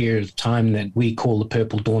over a period of time that we call the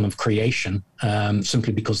purple dawn of creation,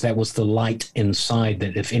 simply because that was the light inside,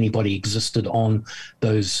 that if anybody existed on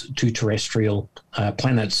those two terrestrial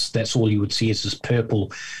planets, that's all you would see is this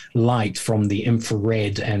purple light from the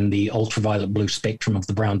infrared and the ultraviolet blue spectrum of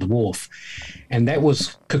the brown dwarf. And that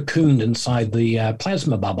was cocooned inside the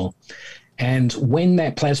plasma bubble. And when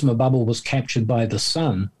that plasma bubble was captured by the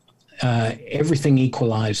sun, everything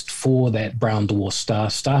equalized for that brown dwarf star,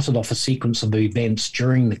 started off a sequence of events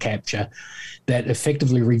during the capture that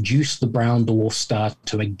effectively reduced the brown dwarf star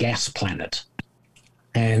to a gas planet.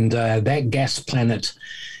 And that gas planet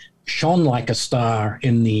shone like a star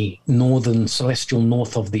in the northern celestial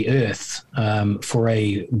north of the Earth for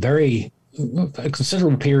a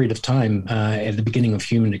considerable period of time at the beginning of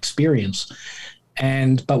human experience.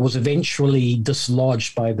 But was eventually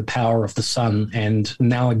dislodged by the power of the sun and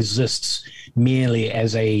now exists merely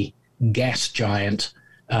as a gas giant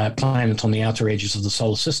planet on the outer edges of the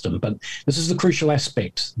solar system. But this is the crucial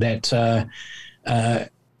aspect, that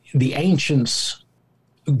the ancients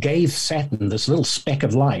gave Saturn, this little speck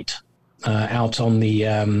of light out on the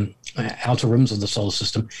outer rims of the solar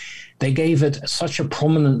system. They gave it such a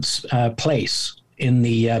prominent place in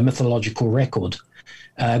the mythological record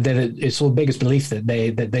that it's all beggars belief that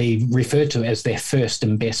they refer to as their first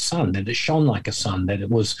and best sun, that it shone like a sun, that it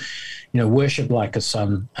was, worshipped like a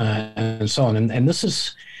sun, and so on. And this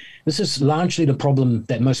is This is largely the problem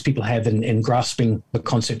that most people have in grasping the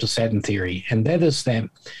concept of Saturn theory, and that is that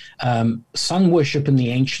sun worship in the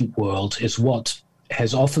ancient world is what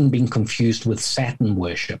has often been confused with Saturn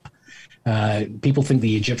worship. People think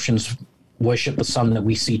the Egyptians worship the sun that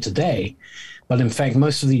we see today, but in fact,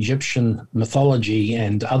 most of the Egyptian mythology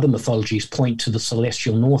and other mythologies point to the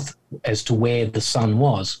celestial north as to where the sun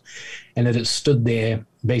was, and that it stood there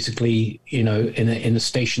basically, in a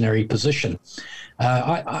stationary position.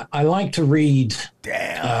 I like to read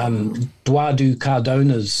Eduardo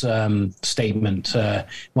Cardona's statement,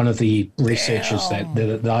 one of the researchers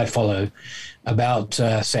that I follow, about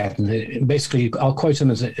Saturn. Basically, I'll quote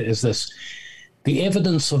him as this: "The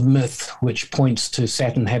evidence of myth which points to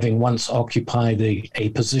Saturn having once occupied a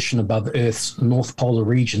position above Earth's north polar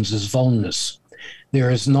regions is voluminous.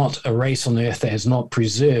 There is not a race on Earth that has not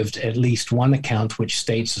preserved at least one account which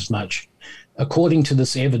states as much. According to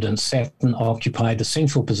this evidence, Saturn occupied a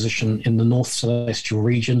central position in the north celestial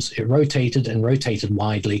regions. It rotated and rotated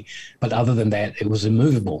widely, but other than that, it was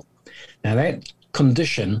immovable." Now that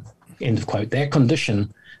condition, end of quote, that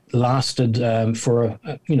condition lasted for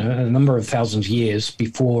a number of thousands of years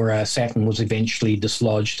before Saturn was eventually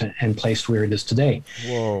dislodged and placed where it is today.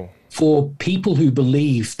 Whoa! For people who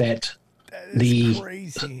believe that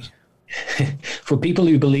crazy. For people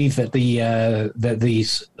who believe that that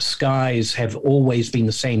these skies have always been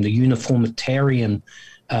the same, the uniformitarian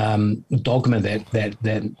dogma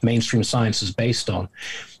that mainstream science is based on.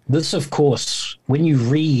 This, of course, when you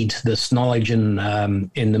read this knowledge in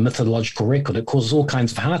the mythological record, it causes all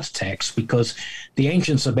kinds of heart attacks, because the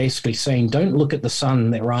ancients are basically saying, don't look at the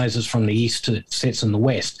sun that rises from the east to sets in the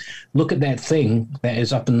west. Look at that thing that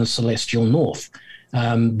is up in the celestial north.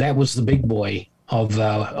 That was the big boy of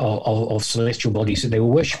celestial bodies that they were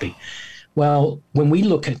worshipping. Well, when we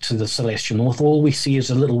look to the celestial north, all we see is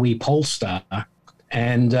a little wee pole star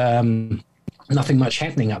and nothing much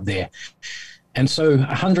happening up there. And so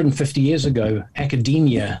 150 years ago,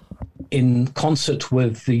 academia, in concert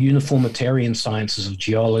with the uniformitarian sciences of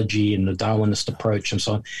geology and the Darwinist approach and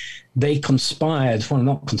so on, they conspired, well,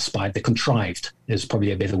 not conspired, they contrived, is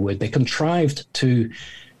probably a better word. They contrived to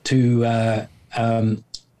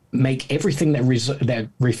make everything that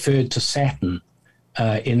referred to Saturn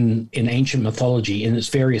in ancient mythology in its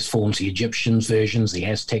various forms, the Egyptian versions, the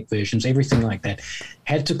Aztec versions, everything like that,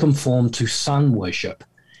 had to conform to sun worship.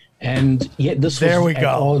 And yet this there was we at go.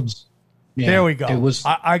 odds. Yeah, there we go. It was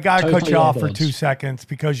I got to totally cut you off at for odds. 2 seconds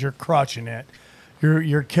because you're crushing it.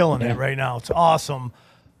 You're killing it right now. It's awesome.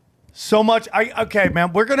 So much. Okay,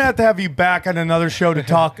 man, we're going to have you back on another show to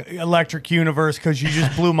talk Electric Universe, because you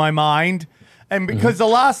just blew my mind. And because a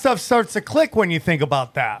lot of stuff starts to click when you think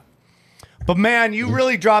about that. But man, you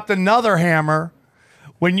really dropped another hammer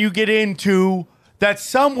when you get into that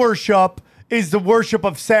sun worship is the worship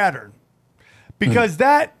of Saturn. Because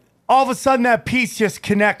that, all of a sudden, that piece just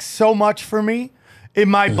connects so much for me in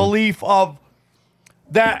my belief of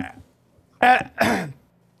that.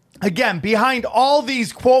 Again, behind all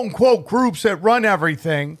these quote unquote groups that run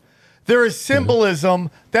everything, there is symbolism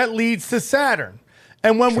that leads to Saturn.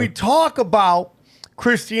 And when we talk about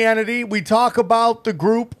Christianity, we talk about the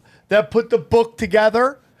group that put the book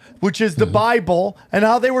together, which is the Bible, and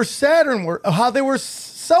how they were how they were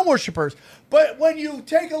sun worshipers. But when you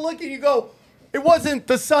take a look and you go, it wasn't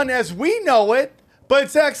the sun as we know it, but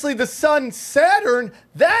it's actually the sun Saturn,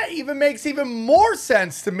 that even makes even more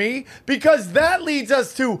sense to me, because that leads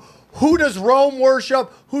us to who does Rome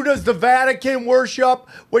worship? Who does the Vatican worship?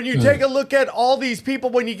 When you take a look at all these people,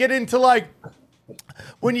 when you get into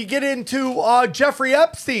Jeffrey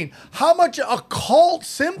Epstein, how much occult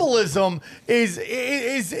symbolism is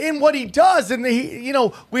in what he does, and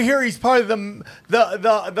we hear he's part of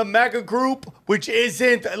the mega group, which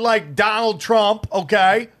isn't like Donald Trump,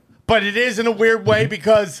 okay, but it is in a weird way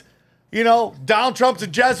because Donald Trump's a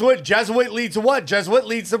Jesuit. Jesuit leads to what? Jesuit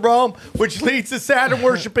leads to Rome, which leads to Saturn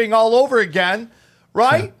worshiping all over again,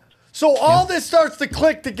 right? So all this starts to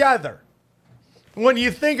click together when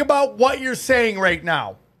you think about what you're saying right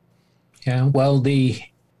now. Yeah, well,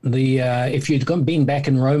 if you'd been back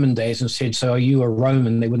in Roman days and said, so are you a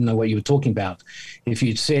Roman, they wouldn't know what you were talking about. If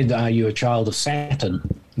you'd said, are you a child of Saturn,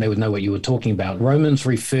 they would know what you were talking about. Romans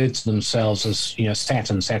referred to themselves as,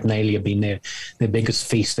 Saturnalia being their biggest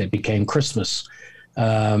feast that became Christmas.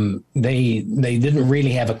 They didn't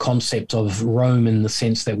really have a concept of Rome in the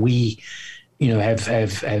sense that we,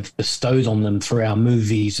 have bestowed on them through our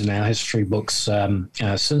movies and our history books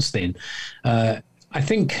since then. I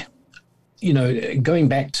think, going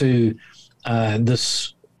back to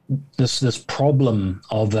this problem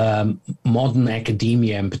of modern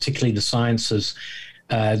academia, and particularly the sciences,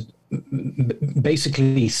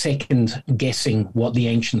 basically second guessing what the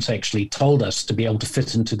ancients actually told us to be able to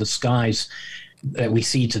fit into the skies that we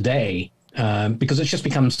see today, because it just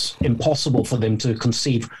becomes impossible for them to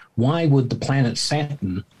conceive why would the planet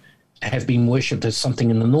Saturn have been worshipped as something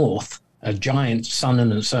in the north, a giant sun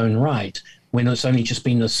in its own right, when it's only just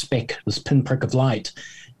been a speck, this pinprick of light,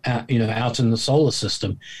 out in the solar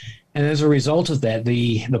system. And as a result of that,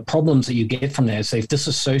 the problems that you get from that is they've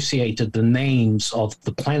disassociated the names of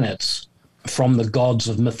the planets from the gods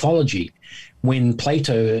of mythology, when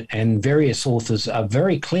Plato and various authors are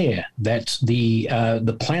very clear that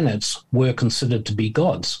the planets were considered to be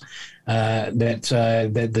gods.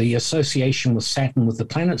 That the association with Saturn, with the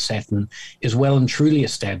planet Saturn, is well and truly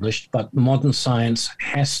established, but modern science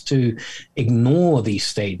has to ignore these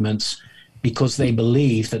statements because they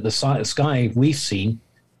believe that the sky we see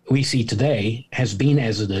today has been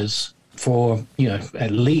as it is for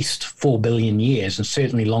at least 4 billion years, and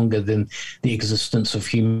certainly longer than the existence of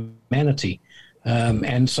humanity.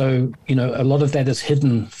 And so, a lot of that is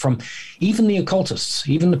hidden from even the occultists,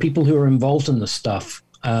 even the people who are involved in this stuff,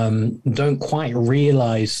 don't quite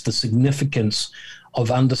realize the significance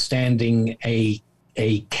of understanding a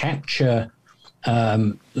capture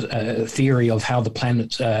theory of how the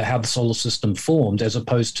planet, how the solar system formed, as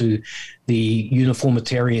opposed to the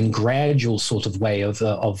uniformitarian, gradual sort of way of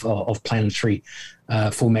planetary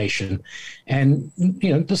formation. And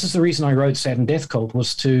this is the reason I wrote Saturn Death Cult,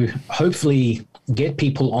 was to hopefully get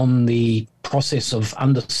people on the process of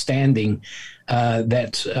understanding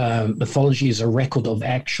that mythology is a record of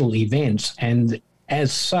actual events, and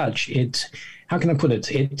as such, how can I put it?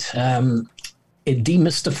 It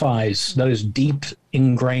demystifies those deep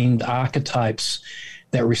ingrained archetypes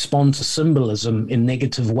that respond to symbolism in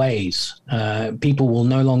negative ways. People will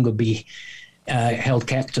no longer be held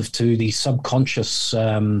captive to the subconscious,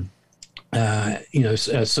 symbols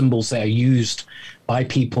that are used by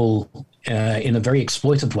people in a very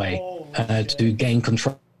exploitive way to gain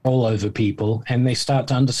control over people, and they start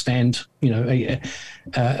to understand,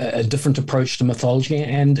 a different approach to mythology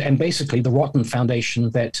and basically the rotten foundation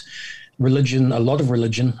that religion, a lot of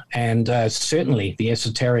religion, and certainly the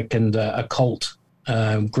esoteric and occult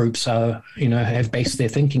groups are, have based their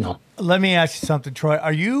thinking on. Let me ask you something, Troy.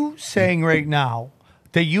 Are you saying right now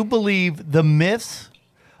that you believe the myths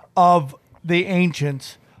of the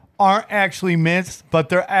ancients aren't actually myths, but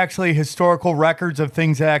they're actually historical records of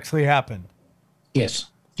things that actually happened? Yes.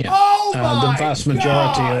 Yeah. Oh the vast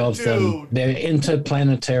majority of dude. them, they're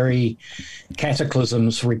interplanetary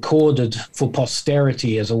cataclysms recorded for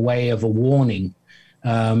posterity as a way of a warning.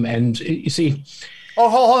 And you see... Oh,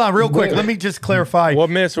 hold on real quick. Let me just clarify. What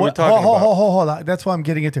myths are we talking about? Hold on. That's what I'm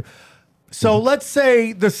getting into. So let's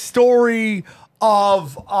say the story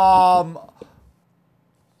of...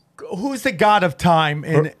 who's the god of time?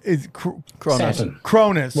 Is Cronus. Saturn.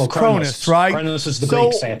 Cronus. Well, Cronus, right? Cronus is the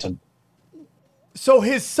Greek Saturn. So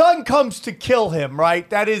his son comes to kill him, right?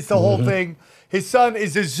 That is the whole thing. His son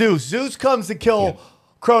is a Zeus. Zeus comes to kill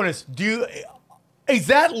Cronus. Is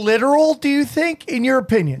that literal, do you think, in your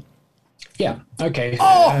opinion? Yeah. Okay.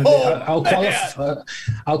 Oh,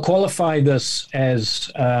 I'll qualify this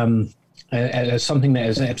as something that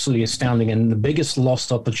is absolutely astounding, and the biggest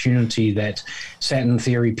lost opportunity that Saturn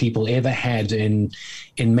theory people ever had in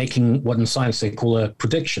making what in science they call a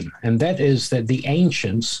prediction, and that is that the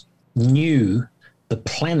ancients knew the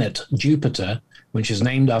planet Jupiter, which is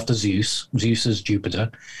named after Zeus. Zeus is Jupiter.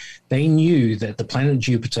 They knew that the planet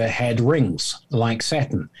Jupiter had rings like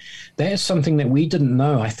Saturn. That is something that we didn't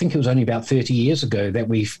know. I think it was only about 30 years ago that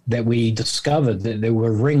we discovered that there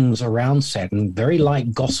were rings around Saturn, very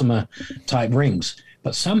like gossamer type rings.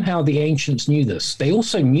 But somehow the ancients knew this. They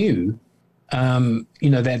also knew,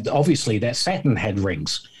 that obviously that Saturn had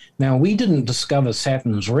rings. Now, we didn't discover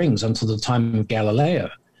Saturn's rings until the time of Galileo.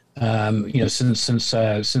 Since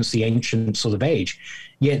the ancient sort of age.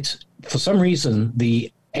 Yet, for some reason,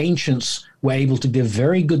 the ancients were able to give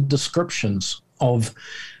very good descriptions of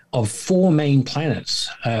 4 main planets,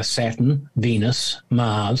 Saturn, Venus,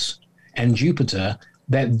 Mars, and Jupiter,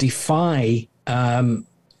 that defy,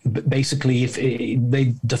 basically, if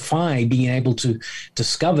they defy being able to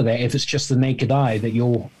discover that if it's just the naked eye that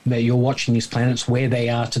you're watching these planets where they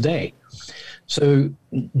are today. So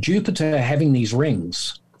Jupiter having these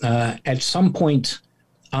rings, at some point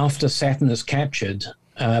after Saturn is captured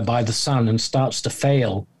by the sun and starts to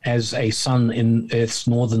fail as a sun in Earth's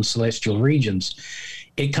northern celestial regions,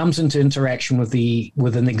 it comes into interaction with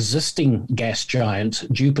an existing gas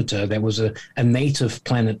giant, Jupiter, that was a native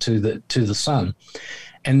planet to the sun.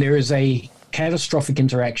 And there is a catastrophic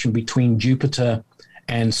interaction between Jupiter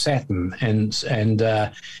and Saturn, and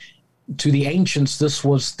to the ancients, this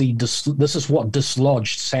is what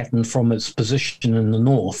dislodged Saturn from its position in the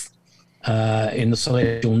north, in the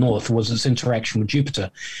celestial north, was its interaction with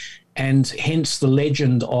Jupiter, and hence the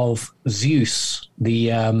legend of Zeus, the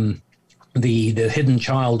hidden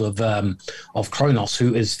child of Kronos,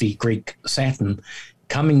 who is the Greek Saturn,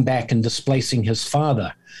 coming back and displacing his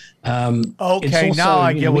father. Okay, also, now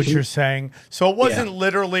I get what you're saying. So it wasn't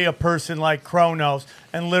literally a person like Kronos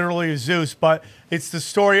and literally Zeus, but it's the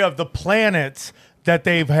story of the planets that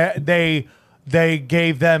they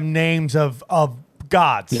gave them names of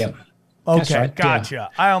gods. Yeah. Okay, right, gotcha. yeah.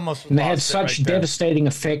 I almost And they had lost it such right there. devastating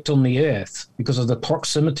effect on the Earth because of the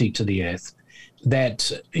proximity to the Earth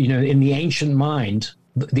that, in the ancient mind,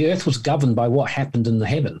 the Earth was governed by what happened in the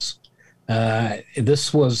heavens.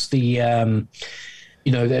 This was the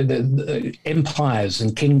empires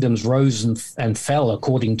and kingdoms rose and fell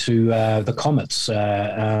according to the comets,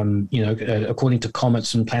 according to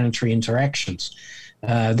comets and planetary interactions.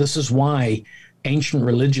 This is why ancient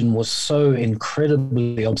religion was so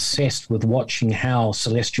incredibly obsessed with watching how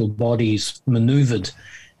celestial bodies maneuvered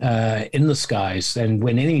in the skies. And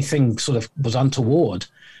when anything sort of was untoward,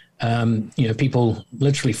 people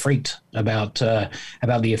literally freaked about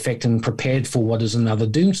the effect and prepared for what is another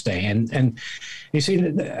doomsday. And you see,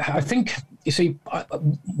 I think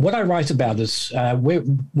what I write about is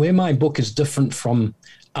where my book is different from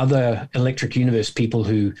other Electric Universe people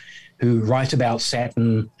who write about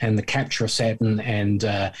Saturn and the capture of Saturn and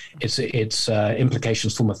its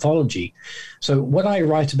implications for mythology. So what I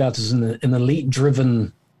write about is an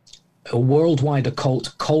elite-driven, a worldwide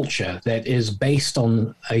occult culture that is based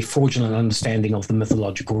on a fraudulent understanding of the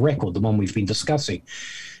mythological record, the one we've been discussing.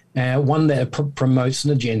 One that promotes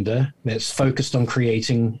an agenda that's focused on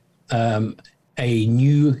creating a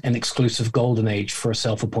new and exclusive golden age for a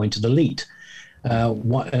self-appointed elite.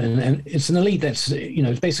 And it's an elite that's,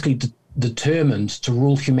 basically determined to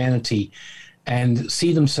rule humanity and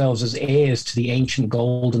see themselves as heirs to the ancient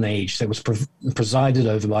golden age that was presided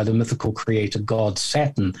over by the mythical creator god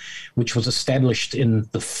Saturn, which was established in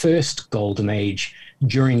the first golden age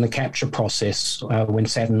during the capture process when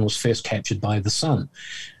Saturn was first captured by the sun.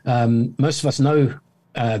 Most of us know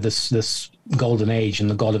this golden age and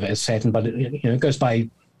the god of it as Saturn, but it goes by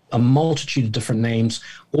a multitude of different names,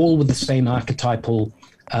 all with the same archetypal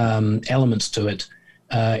elements to it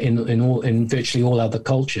in virtually all other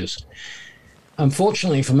cultures.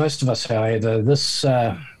 Unfortunately for most of us, however, this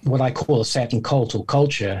what I call a Saturn cult or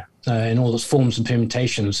culture in all its forms and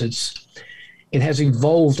permutations, it has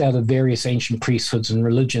evolved out of various ancient priesthoods and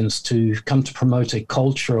religions to come to promote a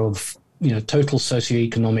culture of total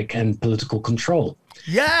socioeconomic and political control.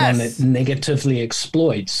 Yes. One that negatively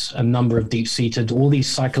exploits a number of deep-seated, all these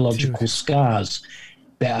psychological scars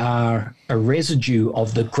that are a residue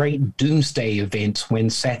of the great doomsday event when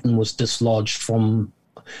Saturn was dislodged from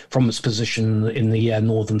its position in the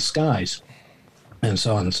northern skies, and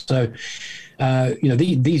so on. So,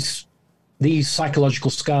 these psychological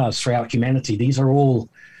scars throughout humanity, these are all,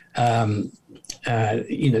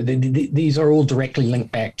 these are all directly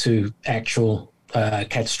linked back to actual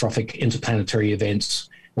catastrophic interplanetary events.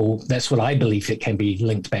 Or that's what I believe it can be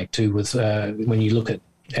linked back to with when you look at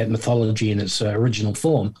mythology in its original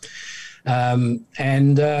form, and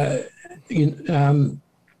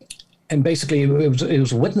basically, it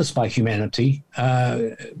was witnessed by humanity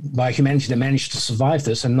that managed to survive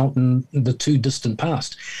this, and not in the too distant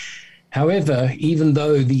past. However, even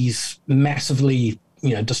though these massively,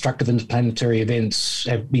 destructive interplanetary events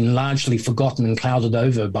have been largely forgotten and clouded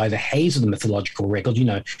over by the haze of the mythological record,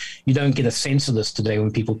 you don't get a sense of this today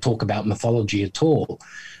when people talk about mythology at all.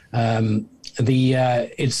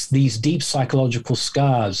 It's these deep psychological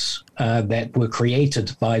scars that were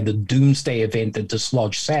created by the doomsday event that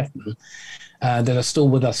dislodged Saturn that are still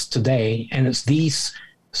with us today. And it's these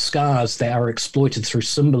scars that are exploited through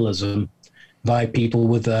symbolism by people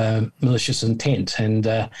with malicious intent.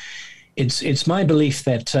 And it's my belief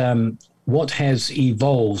that what has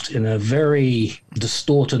evolved in a very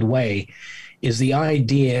distorted way is the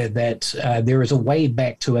idea that there is a way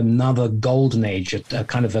back to another golden age, a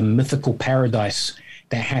kind of a mythical paradise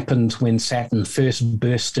that happened when Saturn first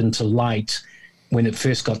burst into light, when it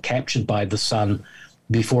first got captured by the sun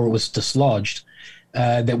before it was dislodged,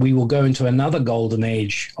 that we will go into another golden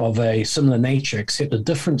age of a similar nature, except the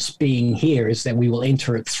difference being here is that we will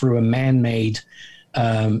enter it through a man-made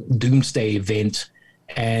doomsday event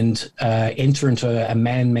and enter into a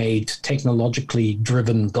man-made, technologically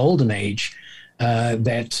driven golden age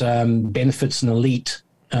that benefits an elite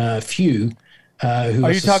few. Who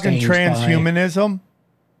are you talking transhumanism?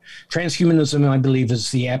 Transhumanism, I believe,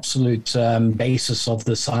 is the absolute basis of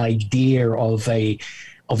this idea of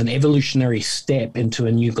an evolutionary step into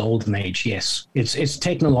a new golden age. Yes, it's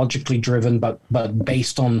technologically driven, but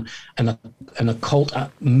based on an occult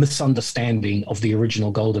misunderstanding of the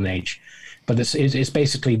original golden age. But it's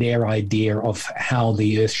basically their idea of how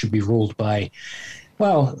the earth should be ruled by.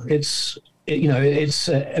 Well, it's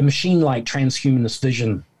a machine-like transhumanist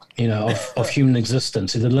vision, of human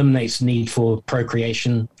existence. It eliminates need for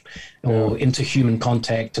procreation or interhuman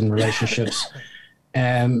contact and relationships.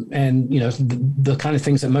 And the kind of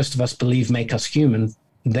things that most of us believe make us human,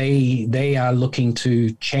 they are looking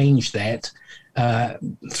to change that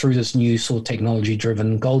through this new sort of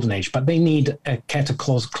technology-driven golden age. But they need a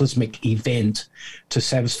cataclysmic event to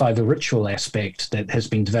satisfy the ritual aspect that has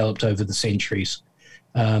been developed over the centuries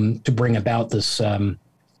to bring about this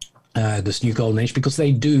this new golden age, because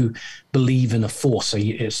they do believe in a force,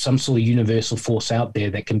 some sort of universal force out there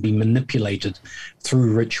that can be manipulated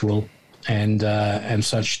through ritual and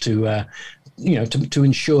such to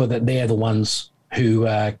ensure that they're the ones who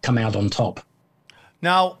come out on top.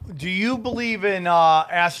 Now, do you believe in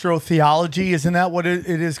astrotheology? Isn't that what it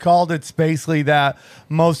is called? It's basically that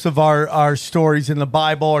most of our stories in the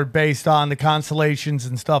Bible are based on the constellations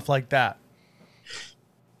and stuff like that.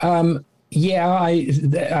 Yeah,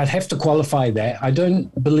 I'd have to qualify that. I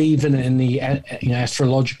don't believe in the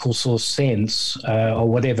astrological sort of sense or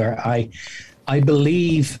whatever. I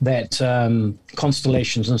believe that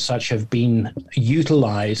constellations and such have been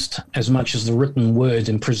utilized as much as the written word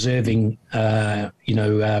in preserving,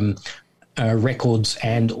 records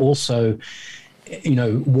and also,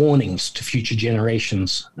 warnings to future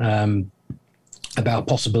generations about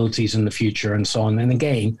possibilities in the future and so on. And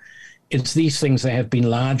again, it's these things that have been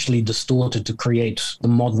largely distorted to create the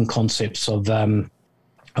modern concepts of the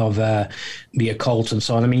occult and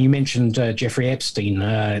so on. I mean, you mentioned Jeffrey Epstein,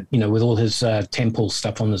 with all his temple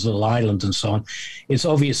stuff on his little island and so on. It's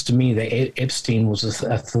obvious to me that Epstein was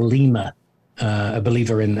a Thelema, a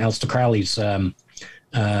believer in Aleister Crowley's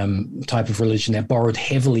type of religion that borrowed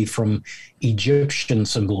heavily from Egyptian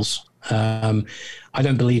symbols. I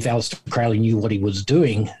don't believe Aleister Crowley knew what he was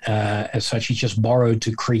doing as such. He just borrowed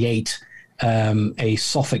to create a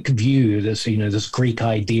Sophic view, this Greek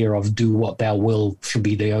idea of do what thou will should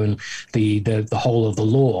be the whole of the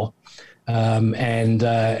law.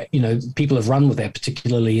 People have run with that,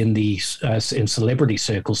 particularly in in celebrity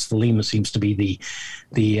circles. Thelema seems to be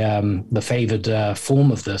the favored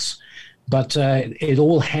form of this. But it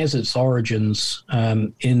all has its origins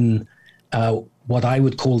in what I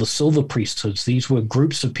would call the silver priesthoods. These were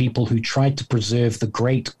groups of people who tried to preserve the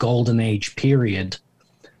great golden age period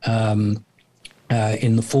in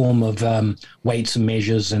the form of weights and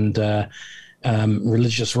measures and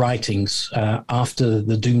religious writings after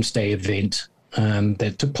the Doomsday event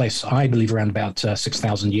that took place, I believe, around about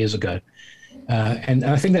 6,000 years ago. And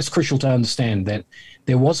I think that's crucial to understand, that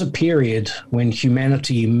there was a period when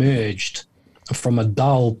humanity emerged from a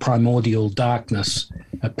dull primordial darkness,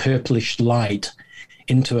 a purplish light,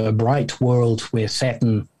 into a bright world where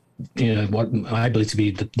Saturn, what I believe to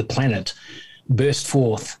be the planet, burst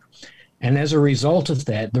forth. And as a result of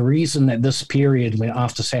that, the reason that this period when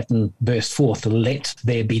after Saturn burst forth, the let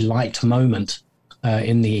there be light moment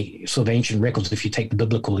in the sort of ancient records, if you take the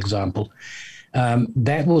biblical example,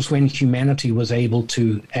 that was when humanity was able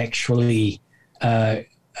to actually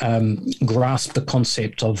grasp the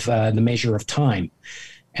concept of the measure of time.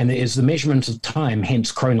 And it is the measurement of time, hence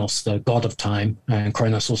Kronos, the god of time, and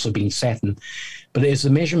Kronos also being Saturn. But it is the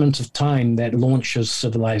measurement of time that launches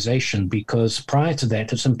civilization, because prior to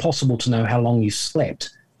that, it's impossible to know how long you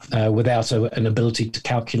slept without an ability to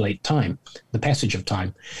calculate time, the passage of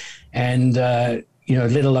time. And,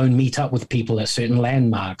 let alone meet up with people at certain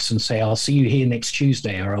landmarks and say, I'll see you here next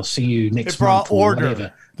Tuesday, or I'll see you next month. It brought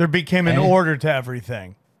order. There became an order to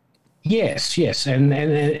everything. Yes, and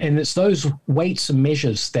it's those weights and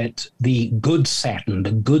measures that the good Saturn,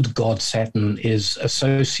 the good god Saturn, is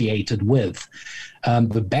associated with.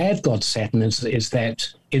 The bad god Saturn is that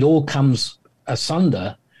it all comes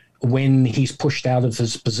asunder when he's pushed out of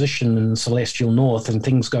his position in the celestial north and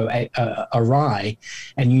things go awry,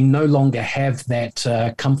 and you no longer have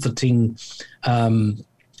that comforting,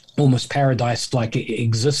 almost paradise-like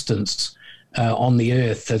existence on the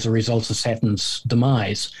earth as a result of Saturn's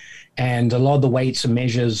demise. And a lot of the weights and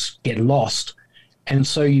measures get lost. And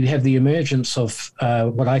so you have the emergence of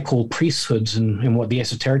what I call priesthoods and what the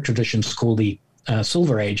esoteric traditions call the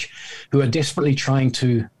Silver Age, who are desperately trying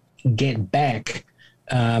to get back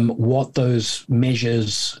what those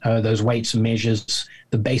measures, those weights and measures,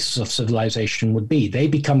 the basis of civilization would be. They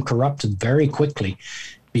become corrupted very quickly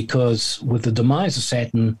because with the demise of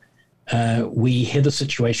Saturn, we hit a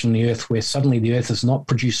situation on the Earth where suddenly the Earth is not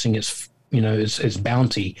producing its its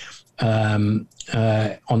bounty on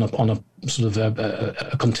a sort of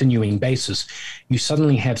a continuing basis, you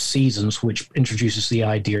suddenly have seasons, which introduces the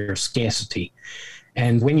idea of scarcity.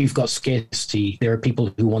 And when you've got scarcity, there are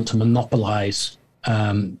people who want to monopolize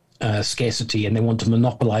scarcity, and they want to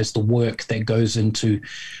monopolize the work that goes into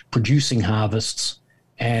producing harvests.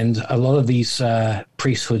 And a lot of these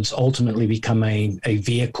priesthoods ultimately become a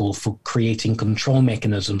vehicle for creating control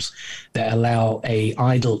mechanisms that allow a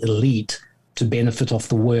idle elite to benefit off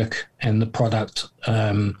the work and the product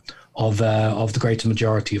of the greater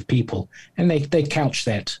majority of people. And they couch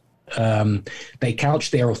that. They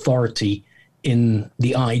couch their authority in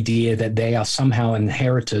the idea that they are somehow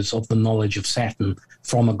inheritors of the knowledge of Saturn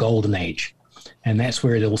from a golden age. And that's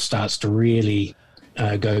where it all starts to really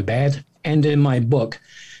go bad. And in my book,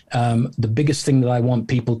 the biggest thing that I want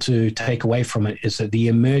people to take away from it is that the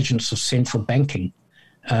emergence of central banking,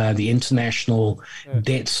 the international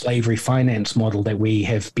debt slavery finance model that we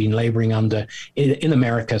have been laboring under in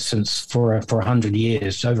America for 100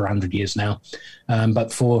 years, over 100 years now,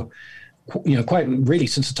 but for quite really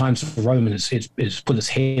since the times of Rome, and it's put its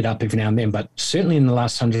head up every now and then, but certainly in the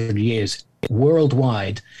last 100 years,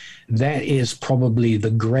 worldwide, that is probably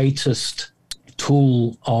the greatest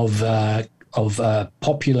tool of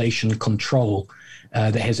population control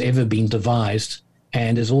that has ever been devised,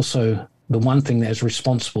 and is also the one thing that is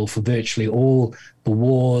responsible for virtually all the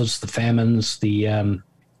wars, the famines, the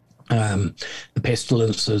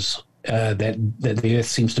pestilences that the earth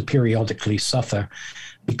seems to periodically suffer,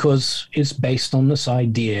 because it's based on this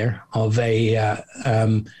idea of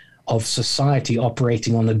of society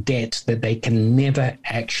operating on a debt that they can never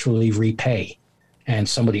actually repay. And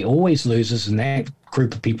somebody always loses, and that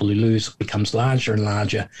group of people who lose becomes larger and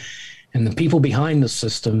larger. And the people behind the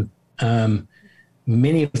system,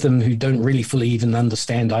 many of them who don't really fully even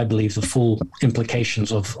understand, I believe, the full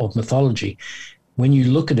implications of mythology, when you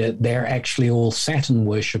look at it, they're actually all Saturn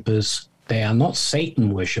worshippers. They are not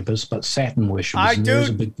Satan worshippers, but Saturn worshippers. There's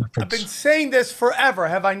a big difference. I've been saying this forever.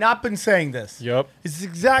 Have I not been saying this? Yep. It's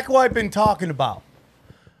exactly what I've been talking about.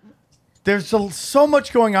 There's so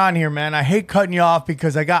much going on here, man. I hate cutting you off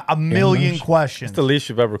because I got a million questions. It's the least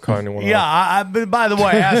you've ever cut anyone off. Yeah, by the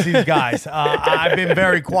way, ask these guys. I've been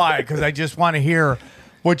very quiet because I just want to hear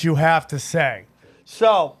what you have to say.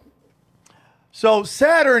 So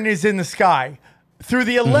Saturn is in the sky. Through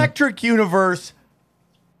the electric universe,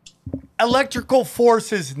 electrical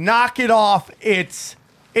forces knock it off its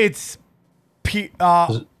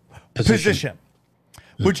position,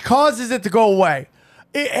 which causes it to go away.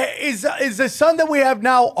 Is the sun that we have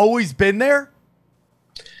now always been there?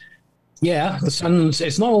 Yeah,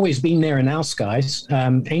 it's not always been there in our skies.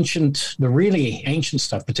 The really ancient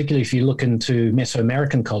stuff, particularly if you look into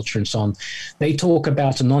Mesoamerican culture and so on, they talk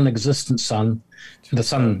about a non-existent sun, the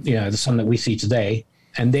sun that we see today,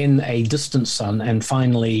 and then a distant sun, and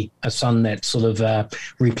finally a sun that sort of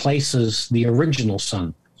replaces the original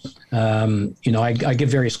sun. I give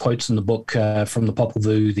various quotes in the book from the Popol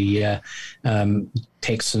Vuh, the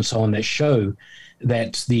texts and so on, that show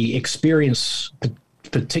that the experience,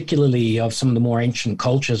 particularly of some of the more ancient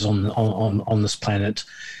cultures on this planet,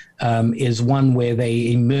 is one where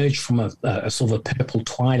they emerge from a sort of a purple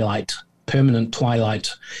twilight, permanent twilight,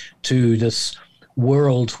 to this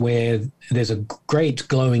world where there's a great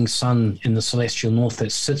glowing sun in the celestial north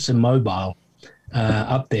that sits immobile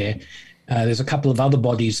up there. There's a couple of other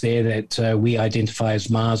bodies there that we identify as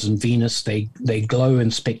Mars and Venus. They glow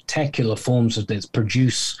in spectacular forms that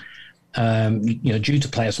produce, due to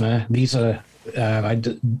plasma. These are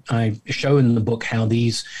I show in the book how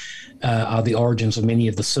these are the origins of many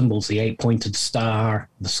of the symbols: the 8-pointed star,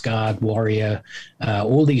 the scarred warrior,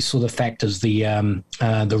 all these sort of factors. The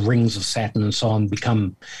rings of Saturn and so on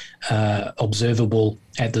become observable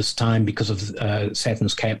at this time because of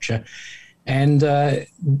Saturn's capture. And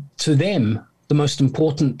to them, the most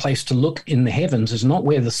important place to look in the heavens is not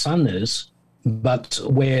where the sun is, but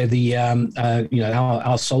where the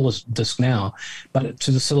our solar disk now, but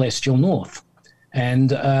to the celestial north.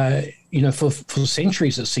 And for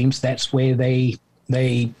centuries, it seems that's where they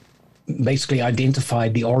basically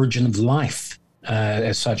identified the origin of life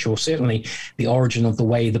as such, or certainly the origin of the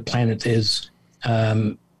way the planet is.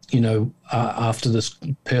 After this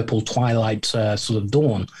purple twilight sort of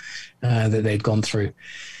dawn that they'd gone through.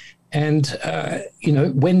 And,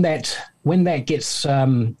 when that gets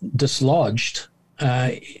dislodged,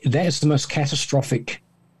 that is the most catastrophic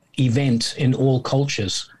event in all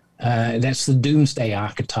cultures. That's the doomsday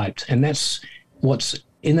archetype. And that's what's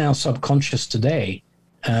in our subconscious today,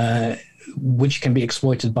 which can be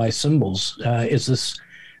exploited by symbols, is this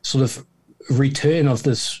sort of return of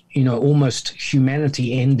this, almost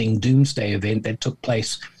humanity-ending doomsday event that took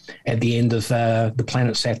place at the end of the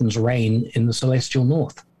planet Saturn's reign in the celestial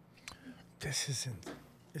north. This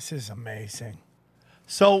is amazing.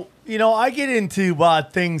 So, I get into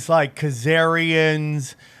things like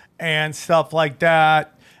Khazarians and stuff like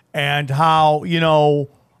that, and how,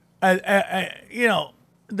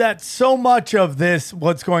 that so much of this,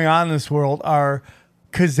 what's going on in this world, are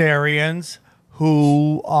Khazarians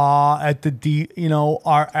who at the deep,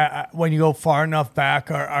 are when you go far enough back,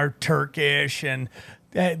 are Turkish, and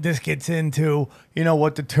this gets into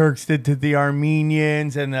what the Turks did to the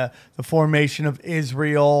Armenians and the formation of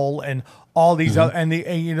Israel and all these other, and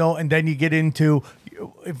then you get into,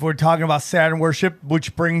 if we're talking about Saturn worship,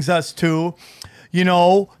 which brings us to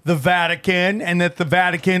the Vatican, and that the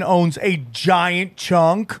Vatican owns a giant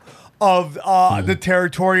chunk of the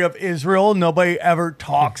territory of Israel. Nobody ever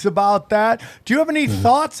talks about that. Do you have any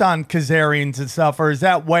thoughts on Khazarians and stuff, or is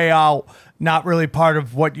that way out, not really part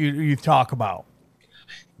of what you talk about?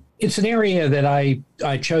 It's an area that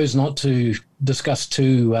I chose not to discuss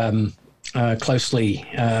too closely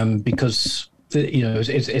because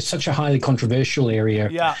it's such a highly controversial area.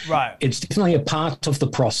 Yeah, right. It's definitely a part of the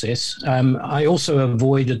process. I also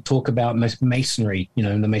avoided talk about Masonry,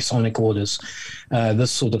 the Masonic orders,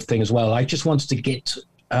 this sort of thing as well. I just wanted to get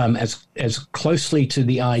as closely to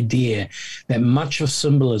the idea that much of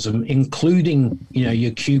symbolism, including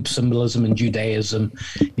your cube symbolism in Judaism,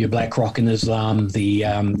 your black rock in Islam,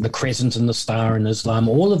 the crescent and the star in Islam,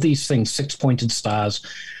 all of these things, six-pointed stars,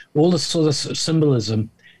 all this sort of symbolism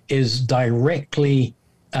is directly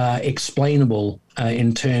explainable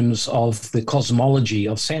in terms of the cosmology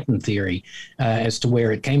of Saturn theory as to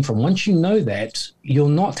where it came from. Once you know that, you're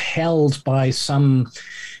not held by some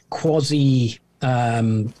quasi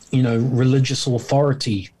religious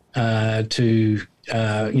authority to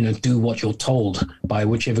do what you're told by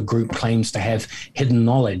whichever group claims to have hidden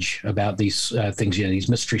knowledge about these things, these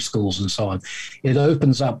mystery schools and so on. It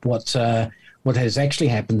opens up what has actually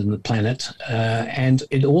happened in the planet, and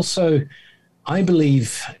it also, I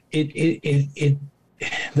believe, the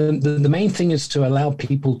main thing is to allow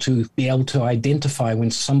people to be able to identify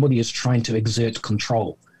when somebody is trying to exert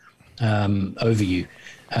control over you.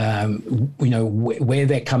 Where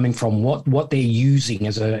they're coming from, what they're using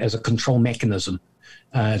as a control mechanism,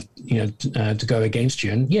 to go against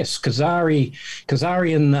you. And yes, Khazari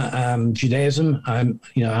in Judaism,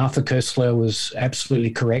 Arthur Koestler was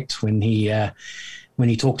absolutely correct when he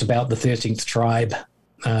talked about the 13th tribe,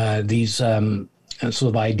 these sort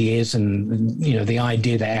of ideas, and the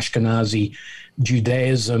idea that Ashkenazi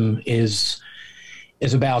Judaism is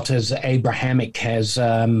about as Abrahamic as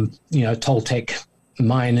Toltec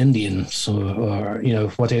Mayan Indians or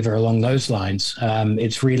whatever along those lines.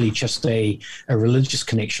 It's really just a religious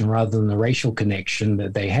connection rather than a racial connection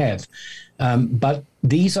that they have. But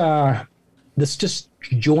this just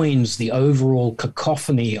joins the overall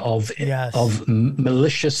cacophony of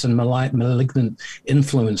malicious and malignant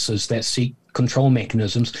influences that seek control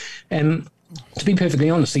mechanisms. And to be perfectly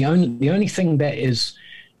honest, the only thing that is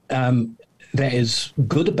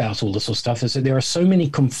good about all this sort of stuff is that there are so many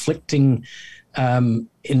conflicting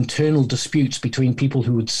internal disputes between people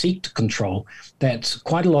who would seek to control that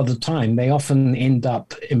quite a lot of the time they often end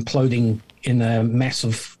up imploding in a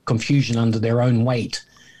massive confusion under their own weight.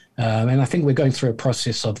 And I think we're going through a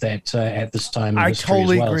process of that at this time in history as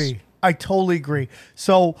well. I totally agree.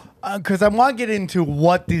 So, because I want to get into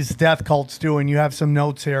what these death cults do, and you have some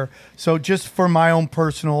notes here. So just for my own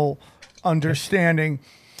personal understanding,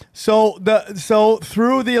 So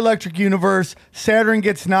through the electric universe, Saturn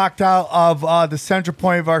gets knocked out of the central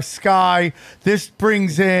point of our sky. This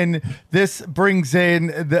brings in this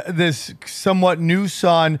somewhat new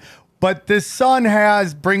sun, but this sun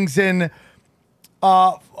brings in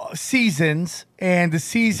seasons, and the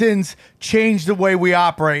seasons change the way we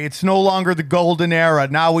operate. It's no longer the golden era.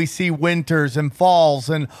 Now we see winters and falls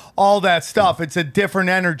and all that stuff. It's a different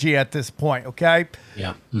energy at this point. Okay.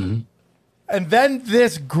 Yeah. Mm-hmm. And then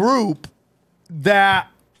this group that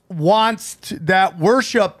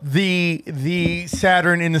worship the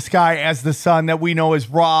Saturn in the sky as the sun that we know as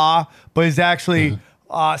Ra, but is actually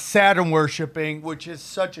Saturn worshiping, which is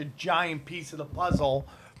such a giant piece of the puzzle.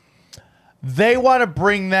 They want to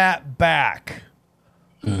bring that back.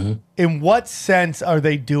 Mm-hmm. In what sense are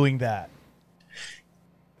they doing that?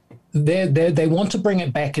 They want to bring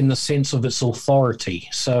it back in the sense of its authority.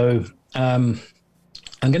 So I'm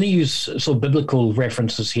going to use sort of biblical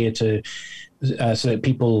references here to so that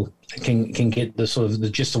people can get the sort of the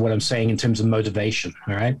gist of what I'm saying in terms of motivation.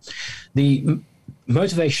 All right,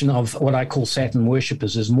 motivation of what I call Saturn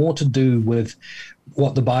worshippers is more to do with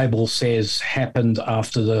what the Bible says happened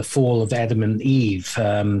after the fall of Adam and Eve,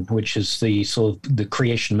 which is the sort of the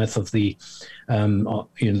creation myth of the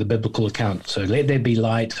the biblical account. So let there be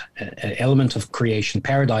light, an element of creation.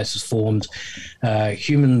 Paradise is formed.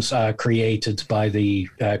 Humans are created by the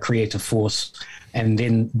creative force, and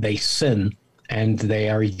then they sin and they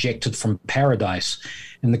are ejected from paradise.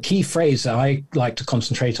 And the key phrase that I like to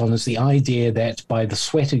concentrate on is the idea that by the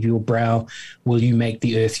sweat of your brow will you make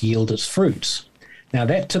the earth yield its fruits. Now,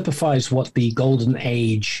 that typifies what the golden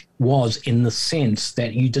age was, in the sense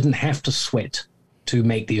that you didn't have to sweat to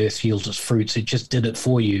make the earth yield its fruits. It just did it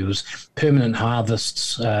for you. It was permanent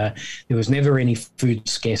harvests. There was never any food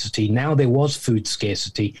scarcity. Now there was food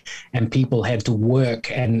scarcity, and people had to work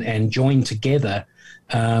and join together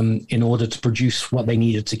in order to produce what they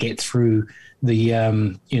needed to get through the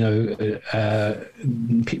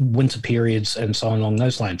winter periods and so on along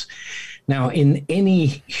those lines. Now, in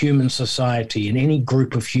any human society, in any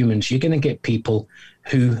group of humans, you're going to get people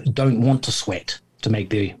who don't want to sweat to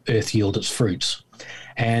make the earth yield its fruits.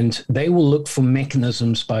 And they will look for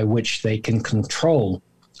mechanisms by which they can control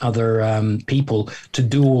other people to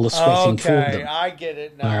do all the sweating for them. Okay, I get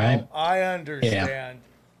it now. All right? I understand.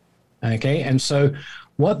 Yeah. Okay, and so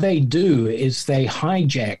what they do is they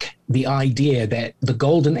hijack the idea that the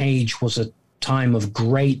golden age was a time of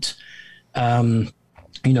great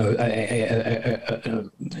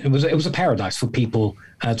it was a paradise for people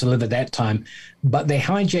to live at that time, but they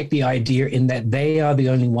hijack the idea in that they are the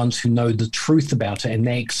only ones who know the truth about it, and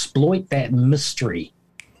they exploit that mystery.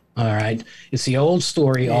 All right, it's the old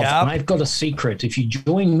story of I've got a secret. If you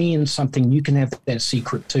join me in something, you can have that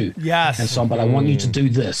secret too. Yes, and so on. But I want you to do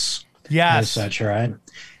this. Yes, as such. All right,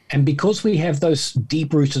 and because we have those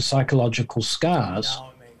deep-rooted psychological scars.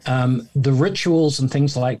 The rituals and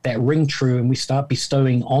things like that ring true, and we start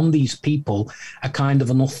bestowing on these people a kind of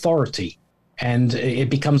an authority, and it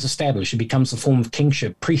becomes established. It becomes a form of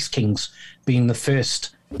kingship. Priest kings being the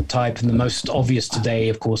first type, and the most obvious today,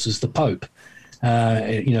 of course, is the Pope.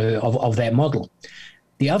 Of that model.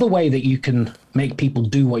 The other way that you can make people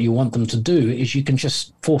do what you want them to do is you can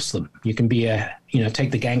just force them. You can be take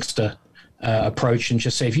the gangster approach and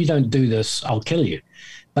just say, if you don't do this, I'll kill you.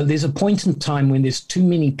 But there's a point in time when there's too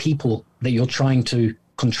many people that you're trying to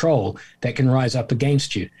control that can rise up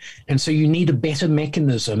against you. And so you need a better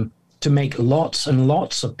mechanism to make lots and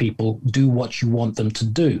lots of people do what you want them to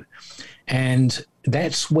do. And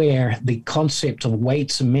that's where the concept of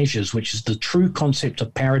weights and measures, which is the true concept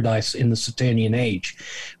of paradise in the Saturnian age,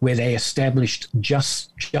 where they established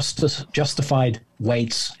justified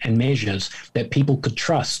weights and measures that people could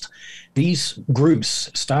trust. These groups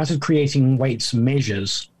started creating weights and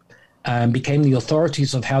measures, became the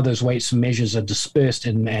authorities of how those weights and measures are dispersed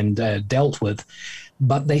and dealt with,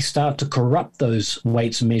 but they start to corrupt those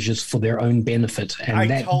weights and measures for their own benefit,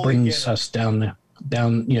 and that brings us down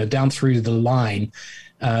through the line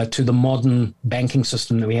to the modern banking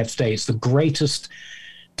system that we have today. It's the greatest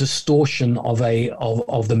distortion of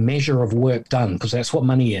the measure of work done, because that's what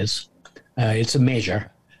money is. It's a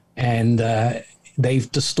measure, and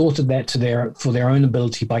they've distorted that for their own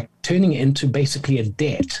ability by turning it into basically a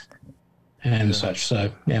debt and such.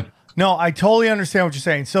 So yeah. No, I totally understand what you're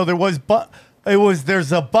saying. So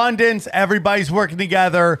there's abundance. Everybody's working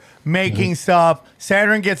together, making stuff.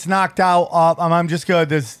 Saturn gets knocked out. I'm just good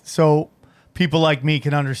this so people like me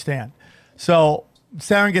can understand. So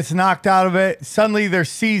Saturn gets knocked out of it. Suddenly there's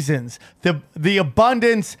seasons. The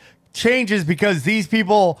abundance changes because these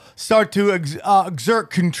people start to exert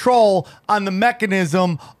control on the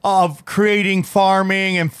mechanism of creating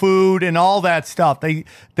farming and food and all that stuff. They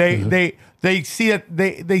see it.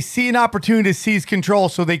 They see an opportunity to seize control,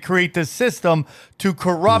 so they create this system to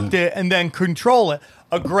corrupt it and then control it.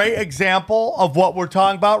 A great example of what we're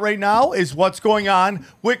talking about right now is what's going on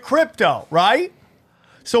with crypto, right?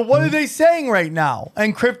 So what are they saying right now?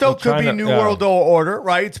 And crypto could be New World Order,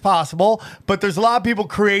 right? It's possible. But there's a lot of people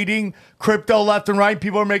creating crypto left and right.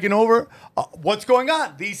 People are making over. What's going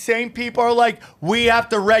on? These same people are like, we have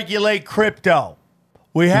to regulate crypto.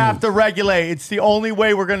 We have to regulate. It's the only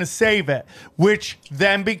way we're going to save it, which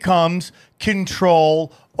then becomes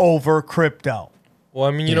control over crypto. Well,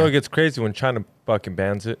 I mean, you know, it gets crazy when China fucking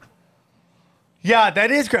bans it. Yeah, that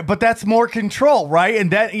is great, but that's more control, right? And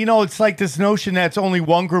that, it's like this notion that it's only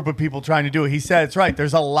one group of people trying to do it. He said it's right.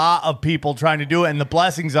 There's a lot of people trying to do it, and the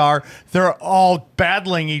blessings are they're all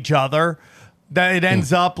battling each other, that it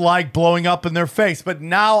ends up like blowing up in their face. But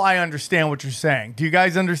now I understand what you're saying. Do you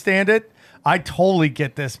guys understand it? I totally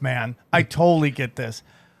get this, man. I totally get this.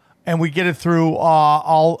 and we get it through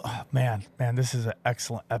all. Man, this is an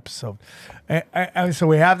excellent episode. And so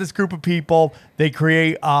we have this group of people. They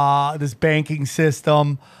create this banking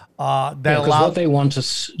system that because allows. what they want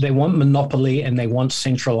is they want monopoly and they want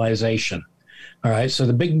centralization. All right. So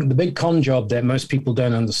the big con job that most people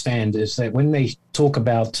don't understand is that when they talk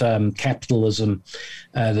about capitalism,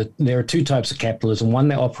 there are two types of capitalism. One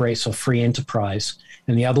that operates off free enterprise,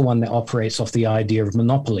 and the other one that operates off the idea of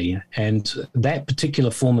monopoly. And that particular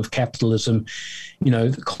form of capitalism,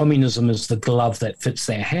 communism is the glove that fits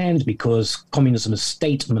their hand because communism is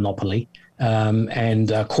state monopoly. And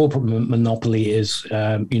corporate monopoly is,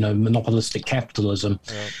 monopolistic capitalism.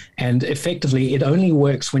 Yeah. And effectively, it only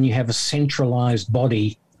works when you have a centralized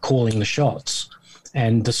body calling the shots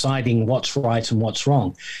and deciding what's right and what's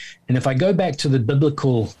wrong. And if I go back to the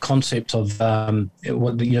biblical concept of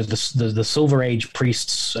the Silver Age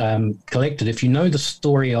priests collected, if you know the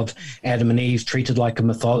story of Adam and Eve treated like a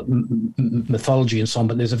mythology and so on,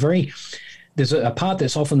 but there's a part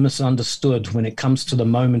that's often misunderstood when it comes to the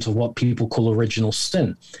moment of what people call original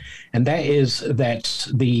sin. And that is that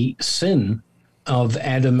the sin of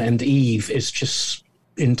Adam and Eve is just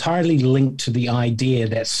entirely linked to the idea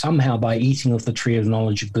that somehow by eating of the tree of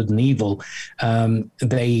knowledge of good and evil,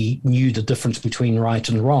 they knew the difference between right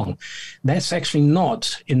and wrong. That's actually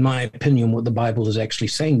not, in my opinion, what the Bible is actually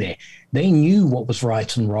saying there. They knew what was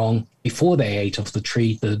right and wrong before they ate of the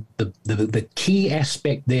tree. The key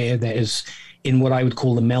aspect there that is in what I would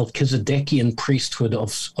call the Melchizedekian priesthood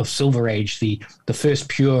of Silver Age, the first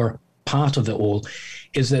pure part of it all,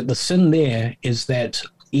 is that the sin there is that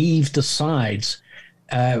Eve decides,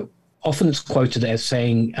 often it's quoted as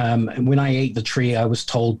saying, when I ate the tree, I was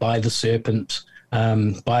told by the serpent,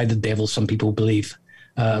 by the devil, some people believe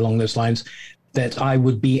along those lines, that I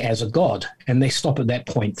would be as a god. And they stop at that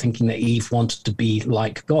point thinking that Eve wanted to be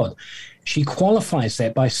like God. She qualifies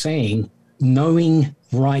that by saying, knowing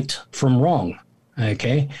right from wrong,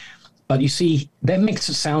 okay? But you see, that makes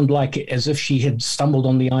it sound like as if she had stumbled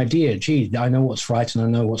on the idea, gee, I know what's right and I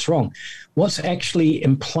know what's wrong. What's actually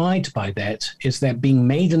implied by that is that being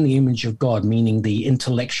made in the image of God, meaning the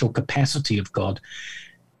intellectual capacity of God,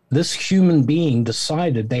 this human being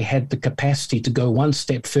decided they had the capacity to go one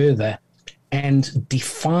step further and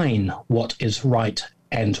define what is right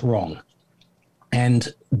and wrong.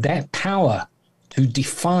 And that power to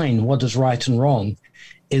define what is right and wrong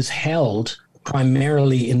is held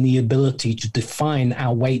primarily in the ability to define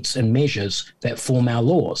our weights and measures that form our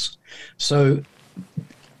laws. So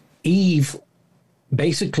Eve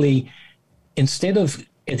basically, instead of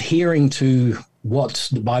adhering to what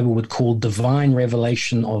the Bible would call divine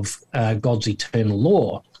revelation of God's eternal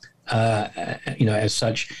law, as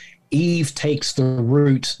such, Eve takes the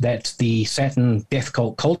route that the Saturn death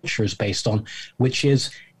cult culture is based on, which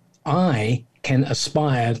is I can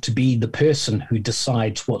aspire to be the person who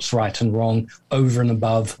decides what's right and wrong over and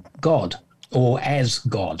above God or as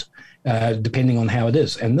God, depending on how it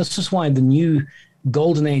is. And this is why the new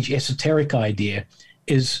Golden Age esoteric idea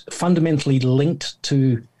is fundamentally linked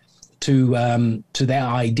to that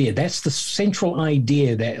idea. That's the central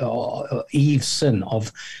idea that Eve's sin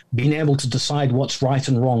of being able to decide what's right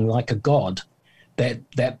and wrong like a god,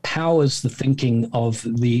 that powers the thinking of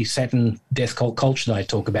the Saturn death cult culture that I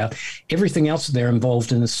talk about. Everything else they're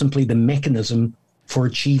involved in is simply the mechanism for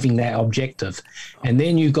achieving that objective. And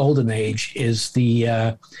their new Golden Age is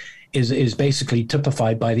is basically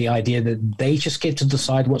typified by the idea that they just get to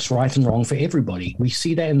decide what's right and wrong for everybody. We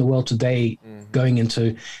see that in the world today, going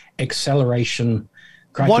into acceleration.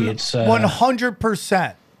 It's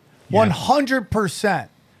 100%. 100%.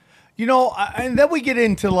 And then we get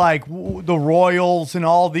into like the Royals and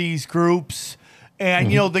all these groups and,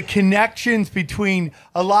 the connections between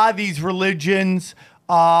a lot of these religions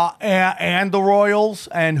and the Royals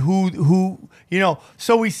and who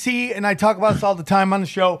so we see, and I talk about this all the time on the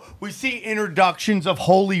show, we see introductions of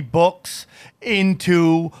holy books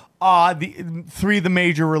into the three of the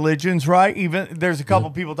major religions, right? Even there's a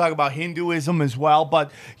couple people talk about Hinduism as well,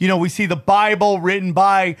 but we see the Bible written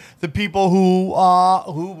by the people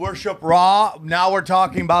who worship Ra. Now we're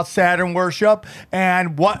talking about Saturn worship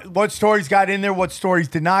and what stories got in there, what stories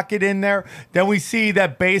did not get in there. Then we see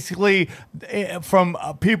that basically from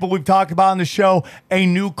people we've talked about on the show, a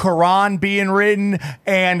new Quran being written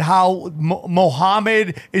and how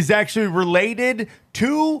Muhammad is actually related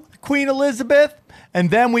to Queen Elizabeth. And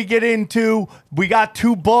then we got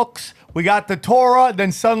two books we got the Torah,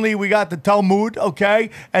 then suddenly we got the Talmud, okay?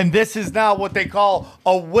 And this is now what they call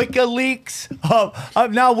a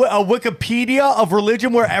WikiLeaks, now a Wikipedia of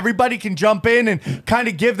religion where everybody can jump in and kind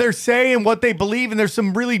of give their say and what they believe. And there's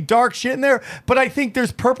some really dark shit in there. But I think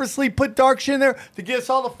there's purposely put dark shit in there to get us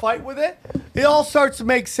all to fight with it. It all starts to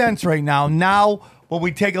make sense right now. Now, when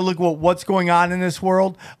we take a look at what's going on in this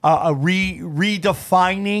world, a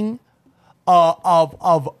redefining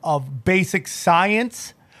of basic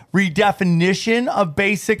science, redefinition of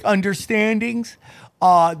basic understandings,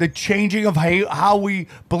 the changing of how we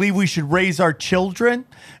believe we should raise our children,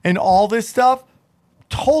 and all this stuff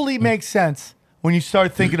totally makes sense when you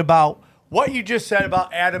start thinking about what you just said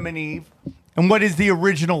about Adam and Eve and what is the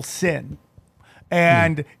original sin,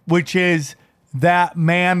 and which is that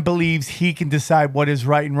man believes he can decide what is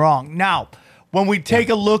right and wrong. Now, when we take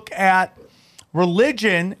a look at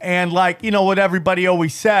religion, and like, you know, what everybody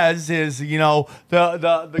always says is, you know,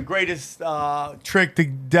 the greatest trick the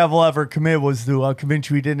devil ever committed was to convince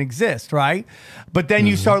you he didn't exist, right? But then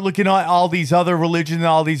you start looking at all these other religions and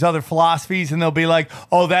all these other philosophies, and they'll be like,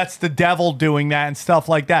 oh, that's the devil doing that and stuff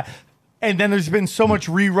like that. And then there's been so much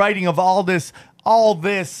rewriting of all this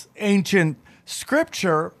ancient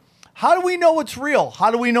scripture. How do we know what's real?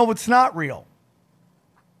 How do we know what's not real?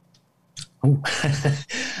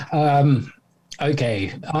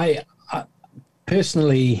 Okay. I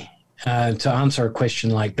personally, to answer a question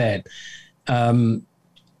like that,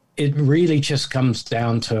 it really just comes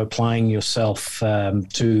down to applying yourself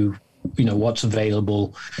to, you know, what's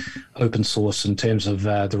available open source in terms of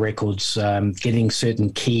the records, getting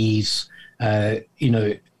certain keys. You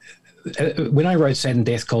know, when I wrote Satan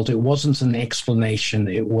Death Cult, it wasn't an explanation.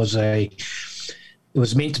 It was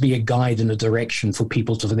meant to be a guide and a direction for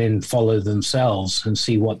people to then follow themselves and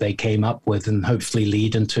see what they came up with, and hopefully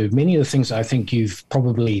lead into many of the things I think you've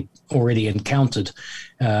probably already encountered.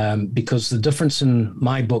 Because the difference in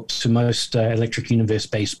my book to most Electric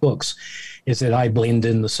Universe-based books is that I blend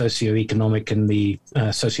in the socioeconomic and the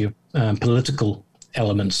socio-political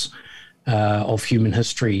elements of human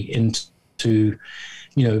history into,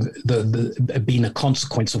 you know, the being a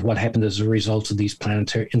consequence of what happened as a result of these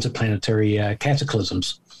interplanetary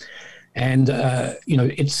cataclysms. And, you know,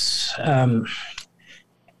 it's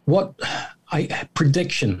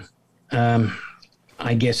prediction,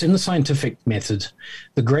 I guess, in the scientific method,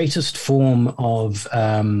 the greatest form of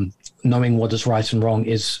knowing what is right and wrong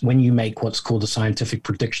is when you make what's called a scientific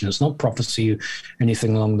prediction. It's not prophecy or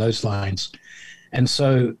anything along those lines. And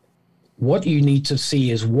so what you need to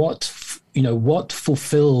see is what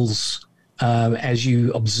fulfills, as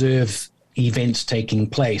you observe events taking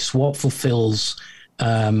place, what fulfills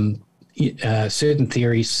certain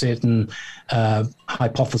theories, certain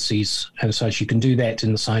hypotheses, and such. You can do that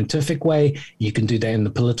in the scientific way. You can do that in the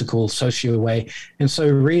political, socio way. And so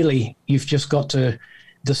really, you've just got to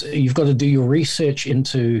do your research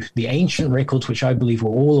into the ancient records, which I believe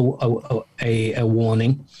were all a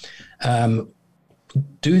warning.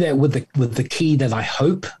 Do that with the key that I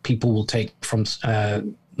hope people will take from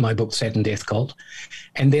my book, Satan Death Cult,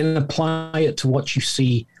 and then apply it to what you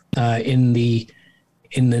see in the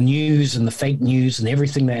news and the fake news and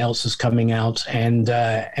everything that else is coming out, and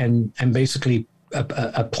basically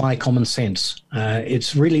apply common sense.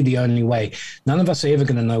 It's really the only way. None of us are ever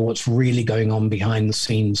going to know what's really going on behind the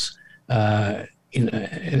scenes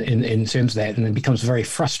in terms of that, and it becomes very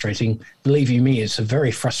frustrating. Believe you me, it's a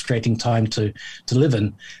very frustrating time to live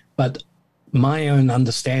in. But my own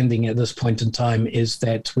understanding at this point in time is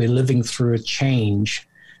that we're living through a change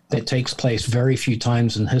that takes place very few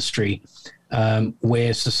times in history,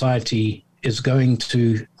 where society is going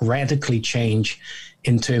to radically change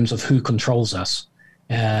in terms of who controls us,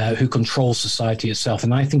 who controls society itself.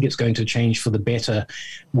 And I think it's going to change for the better,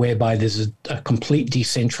 whereby there's a complete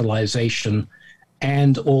decentralization,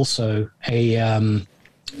 and also in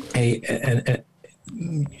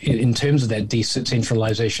terms of that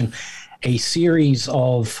decentralization, a series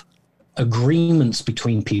of agreements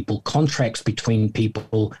between people, contracts between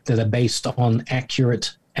people that are based on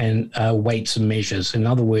accurate and weights and measures. In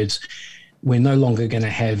other words, we're no longer going to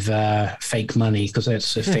have fake money, because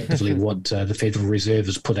that's effectively what the Federal Reserve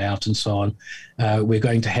has put out and so on. We're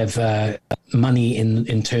going to have money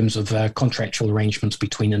in terms of contractual arrangements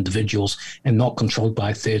between individuals, and not controlled by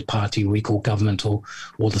a third party we call government or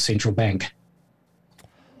the central bank.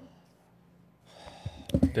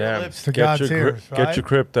 Damn. Get your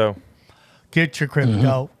crypto. Get your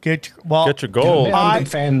crypto. Get your gold. I'm a big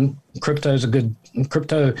fan. Crypto's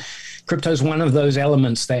one of those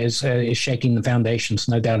elements that is shaking the foundations,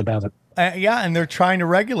 no doubt about it. Yeah, and they're trying to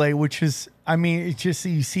regulate, which is, I mean, it's just,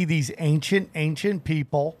 you see these ancient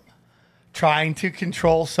people trying to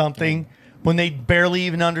control something when they barely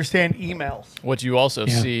even understand emails. What you also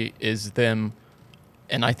see is them,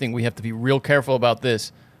 and I think we have to be real careful about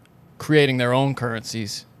this, creating their own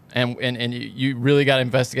currencies. And you really got to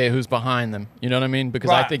investigate who's behind them. You know what I mean? Because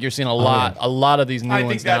I think you're seeing a lot of these new ones now. I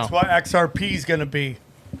think that's what XRP is going to be.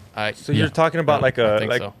 So you're talking about like a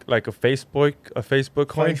Facebook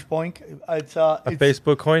coin? It's a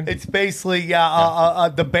Facebook coin? It's basically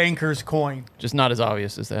the banker's coin. Just not as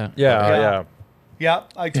obvious as that. Yeah. Yeah,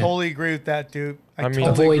 I totally agree with that, dude. I mean,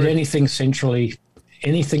 avoid anything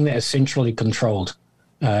that is centrally controlled.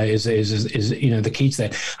 Is the key to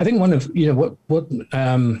that. I think one of what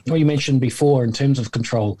you mentioned before in terms of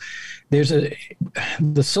control. The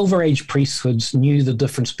Silver Age priesthoods knew the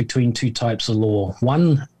difference between two types of law.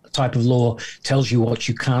 One type of law tells you what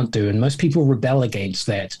you can't do, and most people rebel against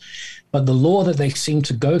that. But the law that they seem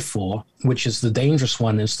to go for, which is the dangerous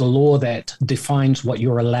one, is the law that defines what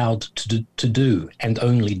you're allowed to do and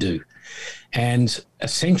only do. And a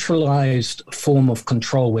centralized form of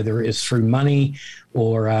control, whether it is through money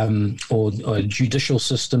or a judicial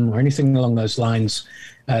system or anything along those lines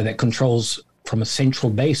that controls from a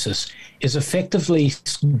central basis, is effectively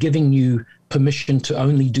giving you permission to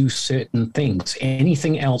only do certain things.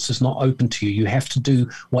 Anything else is not open to you. You have to do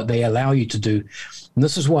what they allow you to do. And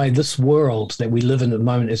this is why this world that we live in at the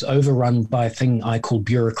moment is overrun by a thing I call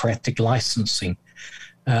bureaucratic licensing.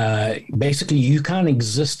 Basically, you can't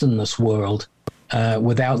exist in this world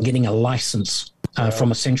without getting a license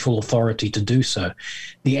from a central authority to do so.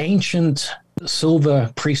 The ancient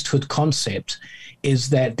silver priesthood concept is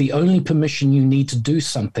that the only permission you need to do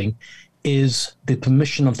something is the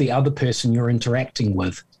permission of the other person you're interacting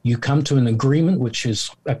with. You come to an agreement, which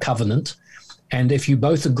is a covenant, and if you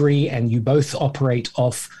both agree and you both operate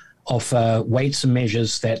off weights and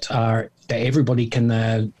measures that everybody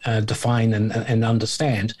can define and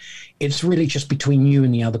understand, it's really just between you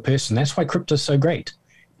and the other person. That's why crypto is so great.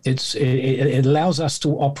 It allows us to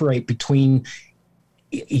operate between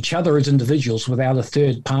each other as individuals without a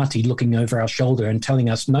third party looking over our shoulder and telling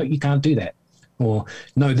us, no, you can't do that, or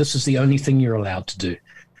no, this is the only thing you're allowed to do.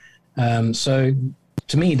 So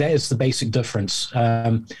to me, that is the basic difference.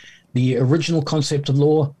 The original concept of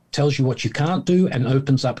law tells you what you can't do and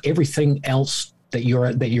opens up everything else that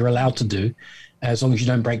you're allowed to do, as long as you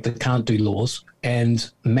don't break the can't do laws. And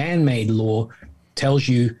man-made law tells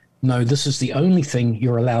you, no, this is the only thing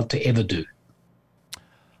you're allowed to ever do.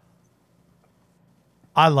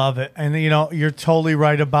 I love it. And, you're totally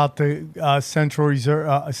right about the central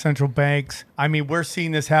reserve, central banks. I mean, we're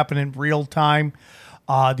seeing this happen in real time.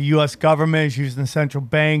 The U.S. government is using the central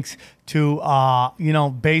banks to,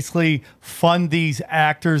 basically fund these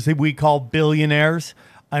actors that we call billionaires.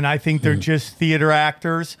 And I think they're just theater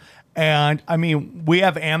actors. And, I mean, we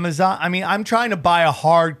have Amazon. I mean, I'm trying to buy a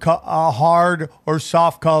hard or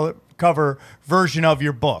soft cover version of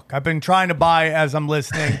your book. I've been trying to buy as I'm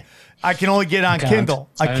listening. I can only get on Kindle.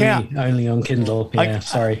 I can't. Only on Kindle. Yeah,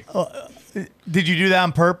 sorry. Did you do that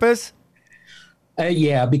on purpose?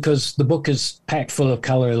 Yeah, because the book is packed full of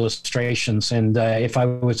color illustrations, and if I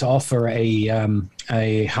were to offer a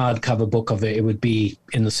hardcover book of it, it would be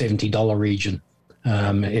in the $70 region.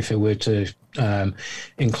 If it were to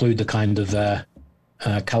include the kind of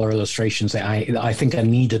color illustrations that I think are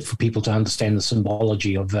needed for people to understand the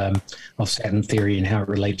symbology of Saturn theory and how it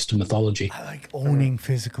relates to mythology. I like owning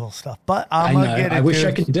physical stuff, but I'm gonna get it. I wish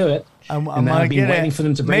I could do it. I'm gonna get waiting for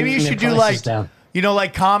them to bring Maybe you should do like down.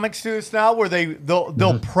 Like comics do this now, where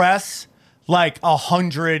they'll press like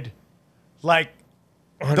 100, like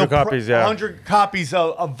 100 copies, 100 copies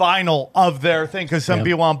of vinyl of their thing, because some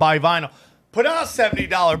people want to buy vinyl. Put out a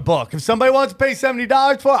 $70 book. If somebody wants to pay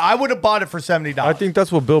 $70 for it, I would have bought it for $70. I think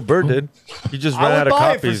that's what Bill Burr did. He just ran out of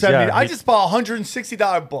copies. I just bought a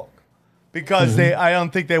 $160 book because I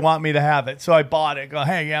don't think they want me to have it. So I bought it. Go,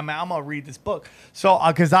 hey, yeah, man, I'm gonna read this book. So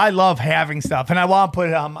because I love having stuff, and I want to put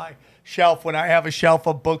it on my shelf when I have a shelf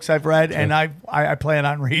of books I've read and I plan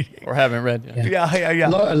on reading or haven't read. Yeah.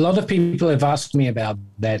 A lot of people have asked me about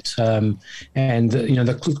that, and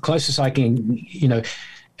the closest I can,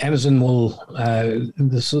 Amazon will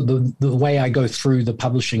the way I go through the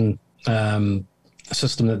publishing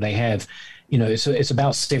system that they have, it's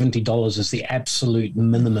about $70 is the absolute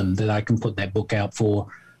minimum that I can put that book out for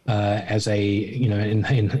as a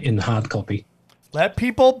in hard copy. Let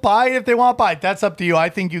people buy it if they want to buy it. That's up to you. I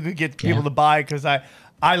think you could get people to buy it because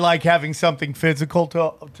I like having something physical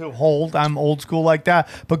to hold. I'm old school like that.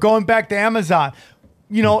 But going back to Amazon,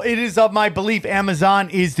 it is of my belief Amazon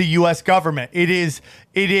is the U.S. government. It is.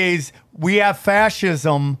 We have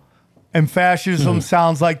fascism, and fascism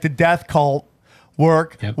sounds like the death cult,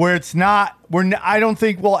 work, Yep. where it's not. I don't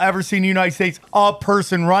think we'll ever see in the United States a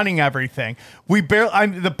person running everything.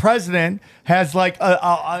 The president has like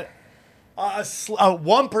a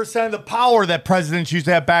 1% of the power that presidents used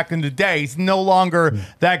to have back in the day. He's no longer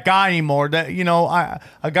that guy anymore. That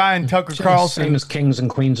a guy in Tucker Carlson. Same as kings and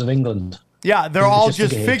queens of England. Yeah, they're all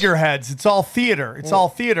just figureheads. It's all theater. It's all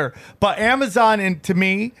theater. But Amazon, and to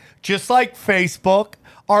me, just like Facebook,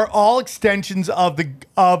 are all extensions of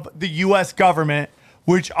the U.S. government,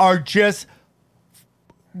 which are just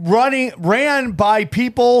ran by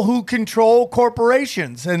people who control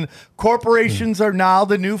corporations, and corporations are now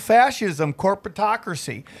the new fascism,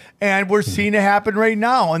 corporatocracy, and we're seeing it happen right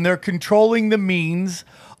now. And they're controlling the means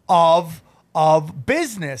of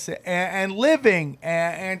business and living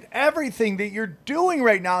and everything that you're doing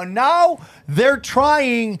right now. Now they're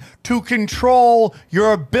trying to control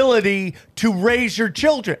your ability to raise your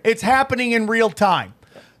children. It's happening in real time.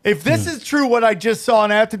 If this is true, what I just saw,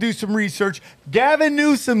 and I have to do some research, Gavin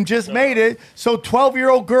Newsom just made it so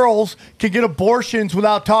 12-year-old girls can get abortions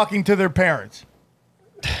without talking to their parents.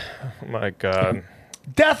 Oh my God.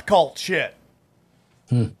 Death cult shit.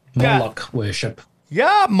 Moloch worship.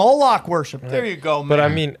 Yeah, Moloch worship. There you go, man. But I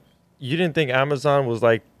mean, you didn't think Amazon was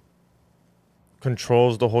like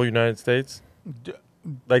controls the whole United States?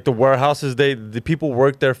 Like the warehouses, the people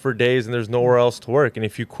work there for days and there's nowhere else to work. And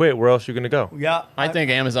if you quit, where else are you going to go? Yeah. I think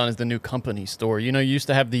Amazon is the new company store. You used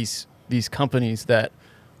to have these companies that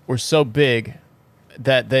were so big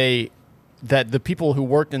that the people who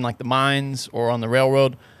worked in like the mines or on the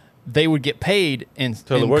railroad, they would get paid in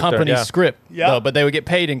company script, though, but they would get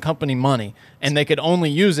paid in company money, and they could only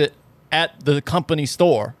use it at the company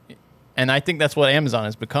store. And I think that's what Amazon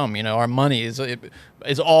has become. Our money is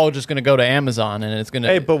all just going to go to Amazon, and it's going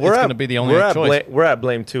to be the only choice. We're at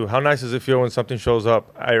blame too. How nice does it feel when something shows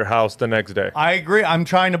up at your house the next day? I agree. I'm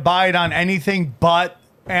trying to buy it on anything but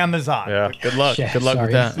Amazon. Yeah. Good luck. Yeah, Good luck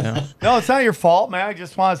with that. Yeah. No, it's not your fault, man. I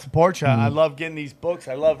just want to support you. I love getting these books.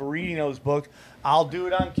 I love reading those books. I'll do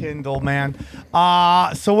it on Kindle, man.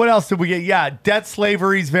 So what else did we get? Yeah, debt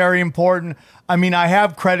slavery is very important. I mean, I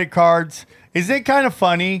have credit cards. Is it kind of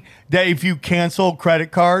funny that if you cancel a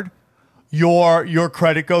credit card, your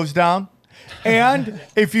credit goes down? And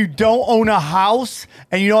if you don't own a house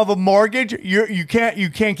and you don't have a mortgage, you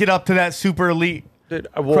can't get up to that super elite. Dude,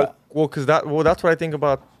 that's what I think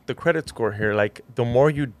about the credit score here. Like the more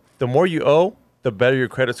you owe, the better your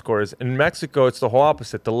credit score is. In Mexico, it's the whole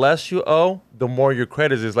opposite. The less you owe, the more your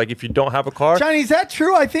credit is. Like if you don't have a car. Johnny, is that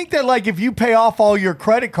true? I think that like if you pay off all your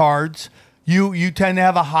credit cards, you tend to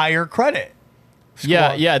have a higher credit score.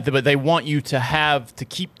 Yeah, but they want you to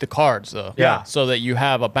keep the cards though. Yeah. So that you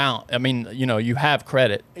have a balance. I mean, you have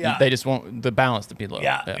credit. Yeah. They just want the balance to be low.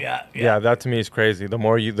 Yeah, that to me is crazy. The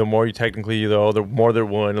more you technically owe, the more they're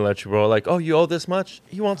willing to let you roll. Like, oh, you owe this much?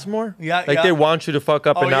 You want some more? Yeah. Like they want you to fuck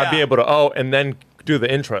up and not be able to owe and then do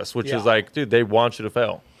the interest, which is like, dude, they want you to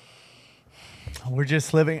fail. We're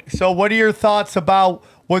just living. So what are your thoughts about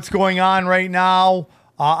what's going on right now?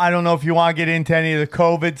 I don't know if you want to get into any of the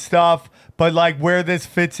COVID stuff, but like where this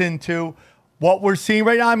fits into what we're seeing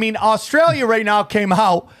right now. I mean, Australia right now came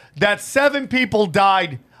out that 7 people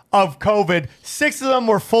died of COVID. 6 of them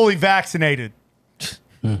were fully vaccinated.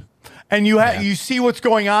 And you see what's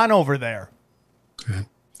going on over there.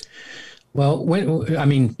 Well,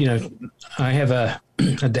 I have a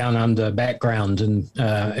down under background, and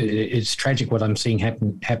it's tragic what I'm seeing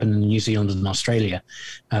happen in New Zealand and Australia.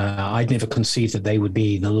 I'd never conceived that they would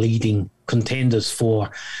be the leading contenders for,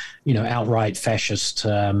 outright fascist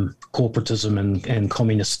corporatism and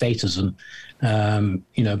communist statism.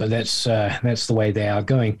 But that's the way they are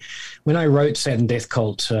going. When I wrote Saturn Death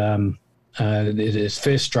Cult, its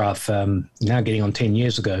first draft, now getting on 10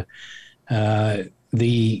 years ago,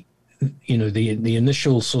 the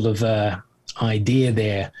initial sort of idea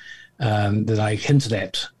there that I hinted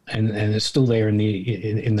at, and it's still there in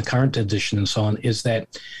the current edition and so on, is that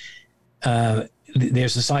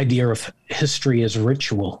there's this idea of history as a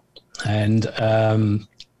ritual, and I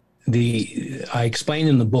explain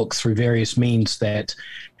in the book through various means that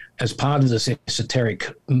as part of this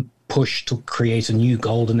esoteric push to create a new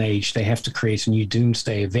golden age, they have to create a new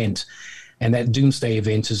doomsday event. And that doomsday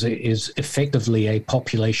event is effectively a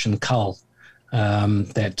population cull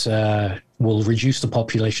that will reduce the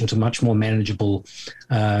population to a much more manageable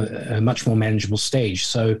stage.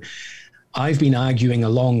 So I've been arguing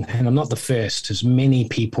along, and I'm not the first, as many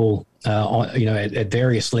people, at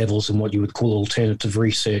various levels in what you would call alternative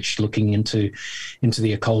research, looking into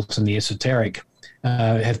the occult and the esoteric,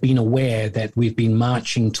 have been aware that we've been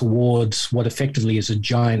marching towards what effectively is a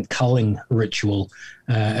giant culling ritual,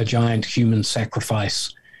 a giant human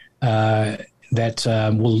sacrifice that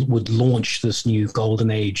would launch this new golden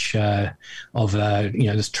age of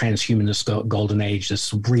this transhumanist golden age,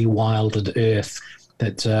 this rewilded Earth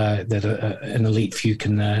that an elite few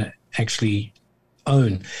can actually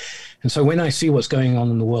own. And so when I see what's going on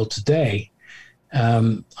in the world today,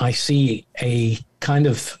 I see a kind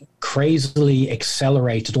of crazily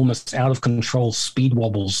accelerated, almost out of control speed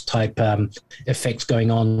wobbles type effects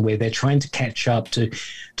going on, where they're trying to catch up to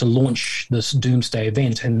launch this doomsday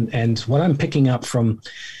event. And what I'm picking up from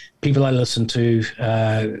people I listen to,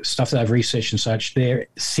 stuff that I've researched and such, there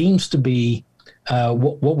seems to be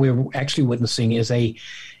what we're actually witnessing is a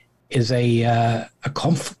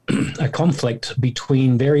conflict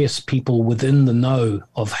between various people within the know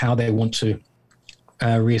of how they want to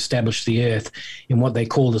reestablish the Earth in what they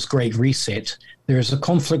call this Great Reset. There is a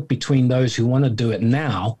conflict between those who want to do it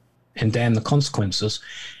now and damn the consequences,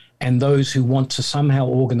 and those who want to somehow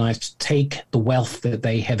organize to take the wealth that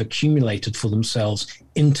they have accumulated for themselves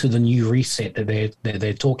into the new reset that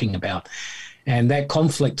they're talking about. And that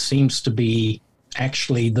conflict seems to be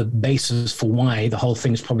actually the basis for why the whole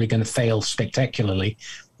thing is probably going to fail spectacularly.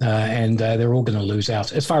 And they're all going to lose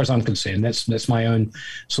out, as far as I'm concerned. That's my own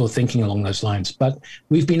sort of thinking along those lines. But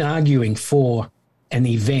we've been arguing for an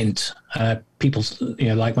event. People,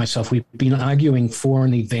 like myself, we've been arguing for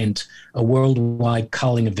an event, a worldwide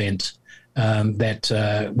culling event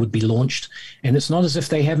that would be launched. And it's not as if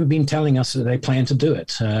they haven't been telling us that they plan to do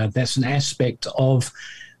it. That's an aspect of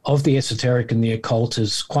the esoteric and the occult.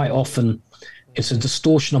 Is quite often it's a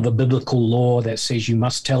distortion of a biblical law that says you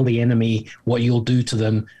must tell the enemy what you'll do to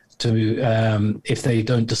them if they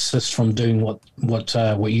don't desist from doing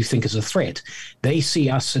what you think is a threat. They see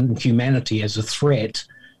us and humanity as a threat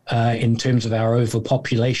in terms of our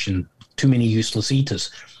overpopulation, too many useless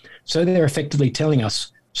eaters. So they're effectively telling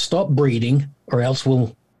us, stop breeding or else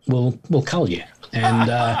we'll cull you. And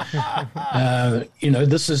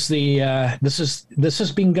this has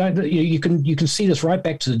been going. You can see this right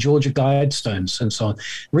back to the Georgia Guidestones and so on.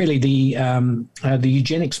 Really, the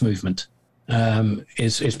eugenics movement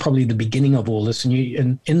is probably the beginning of all this.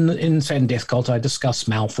 And in Satan Death Cult, I discuss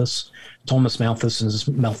Thomas Malthus and his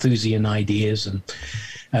Malthusian ideas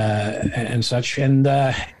and such. And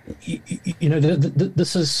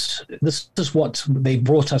this is what they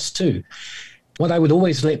brought us to. What I would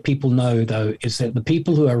always let people know, though, is that the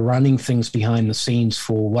people who are running things behind the scenes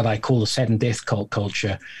for what I call the Satan Death Cult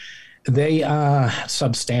culture, they are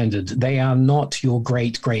substandard. They are not your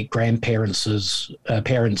great-great-grandparents'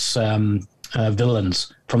 villains from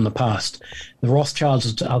the past. The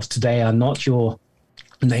Rothschilds of today are not your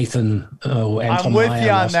Nathan or Anton I'm with Meyer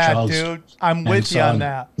you on that, Rothschilds dude. I'm with you on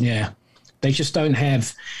that. Yeah. They just don't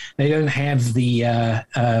have the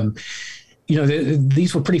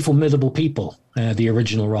these were pretty formidable people, the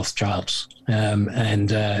original Rothschilds,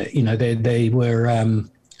 they were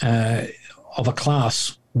of a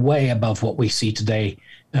class way above what we see today,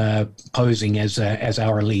 posing as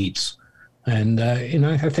our elites. And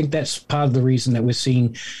I think that's part of the reason that we're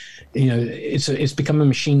seeing, it's become a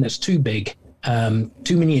machine that's too big.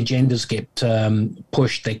 Too many agendas get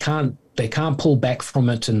pushed. They can't pull back from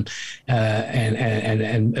it and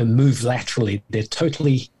move laterally. They're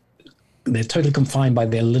totally confined by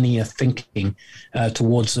their linear thinking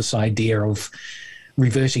towards this idea of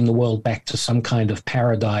reverting the world back to some kind of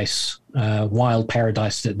paradise, wild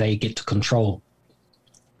paradise that they get to control.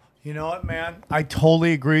 You know what, man? I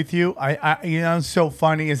totally agree with you. It's so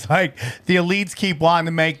funny. It's like the elites keep wanting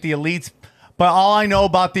to make the elites, but all I know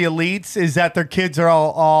about the elites is that their kids are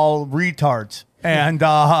all retards. And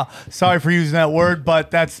sorry for using that word,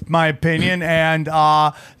 but that's my opinion. And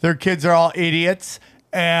their kids are all idiots.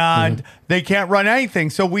 And they can't run anything.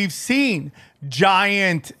 So we've seen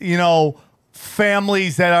giant,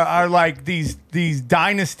 families that are like these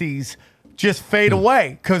dynasties just fade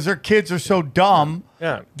away because their kids are so dumb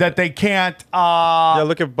that they can't.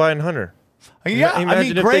 Look at Biden Hunter.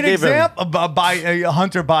 Yeah, great example.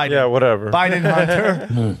 Hunter Biden. Yeah, whatever. Biden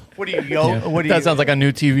Hunter. What do you? That sounds like a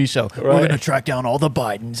new TV show. Right. We're going to track down all the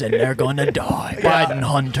Bidens, and they're going to die. Biden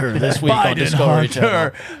Hunter this week on Discovery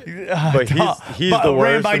Channel. But he's the worst.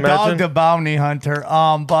 Ran by Dog the Bounty Hunter.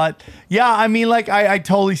 But yeah, I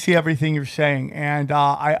totally see everything you're saying, and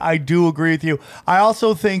I do agree with you. I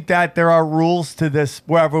also think that there are rules to this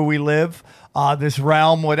wherever we live. This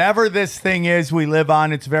realm, whatever this thing is we live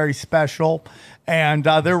on, it's very special. And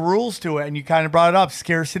there are rules to it. And you kind of brought it up,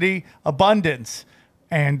 scarcity, abundance.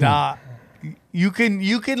 And you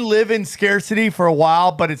can live in scarcity for a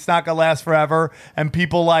while, but it's not going to last forever. And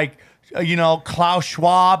people like, Klaus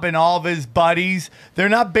Schwab and all of his buddies, they're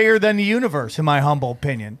not bigger than the universe, in my humble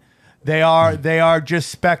opinion. They are just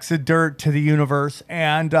specks of dirt to the universe.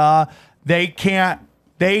 And they can't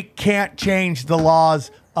change the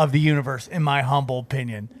laws of the universe, in my humble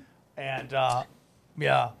opinion. And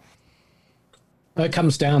yeah. It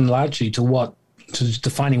comes down largely to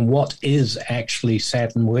defining what is actually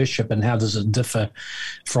Saturn worship and how does it differ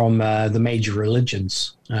from the major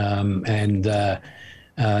religions, and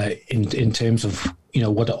in terms of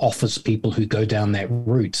what it offers people who go down that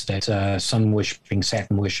route, that sun worshipping,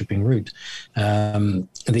 Saturn worshipping route.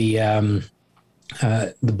 The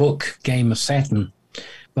book Game of Saturn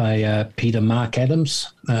by Peter Mark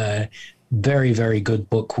Adams, very, very good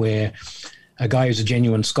book, where a guy who's a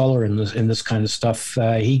genuine scholar in this kind of stuff,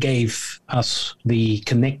 he gave us the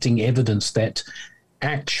connecting evidence that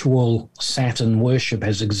actual Saturn worship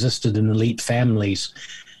has existed in elite families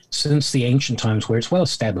since the ancient times, where it's well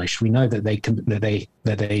established. We know that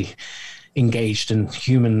they engaged in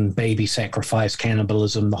human baby sacrifice,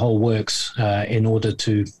 cannibalism, the whole works, in order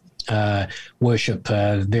to worship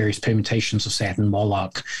various permutations of Saturn,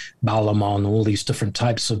 Moloch, Baalamon, all these different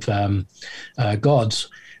types of gods.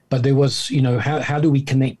 But there was, how do we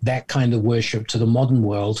connect that kind of worship to the modern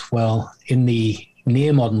world? Well, in the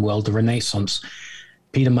near modern world, the Renaissance,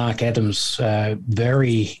 Peter Mark Adams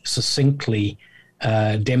very succinctly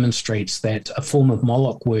demonstrates that a form of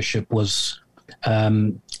Moloch worship was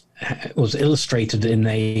illustrated in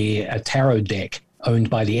a tarot deck owned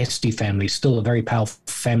by the Este family, still a very powerful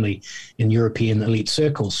family in European elite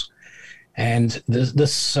circles. And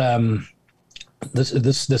this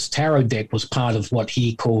tarot deck was part of what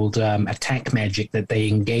he called attack magic that they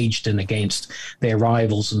engaged in against their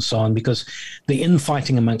rivals and so on, because the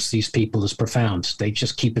infighting amongst these people is profound. They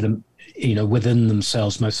just keep it within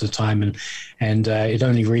themselves most of the time, and it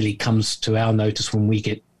only really comes to our notice when we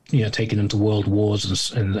get taken into world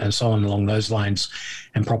wars and so on along those lines,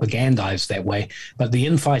 and propagandized that way. But the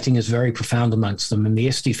infighting is very profound amongst them, and the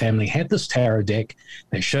Este family had this tarot deck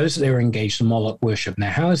that shows that they were engaged in Moloch worship.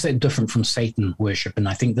 Now, how is that different from Satan worship? And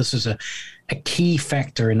I think this is a key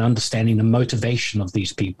factor in understanding the motivation of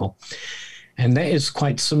these people. And that is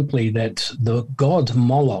quite simply that the god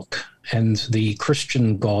Moloch and the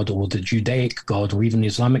Christian god, or the Judaic god, or even the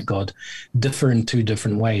Islamic god, differ in two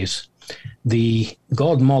different ways. The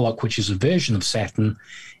god Moloch, which is a version of Saturn,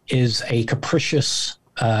 is a capricious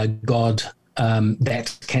god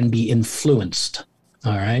that can be influenced,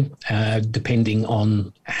 all right, depending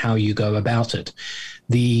on how you go about it.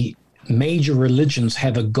 The major religions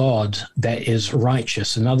have a god that is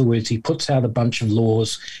righteous. In other words, he puts out a bunch of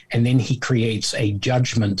laws and then he creates a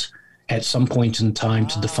judgment at some point in time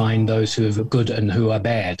to define those who are good and who are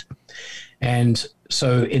bad. And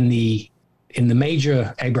so in the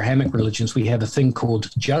major Abrahamic religions, we have a thing called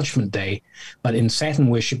Judgment Day, but in Saturn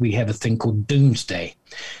worship, we have a thing called Doomsday.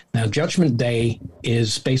 Now, Judgment Day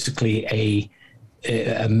is basically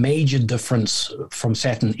a major difference from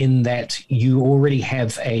Saturn in that you already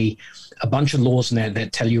have a bunch of laws in there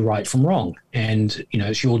that tell you right from wrong. And,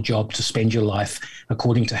 it's your job to spend your life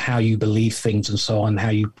according to how you believe things and so on, how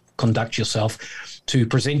you conduct yourself, to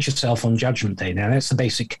present yourself on Judgment Day. Now, that's the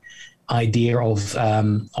basic idea of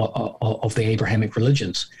the Abrahamic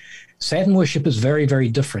religions. Saturn worship is very, very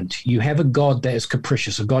different. You have a god that is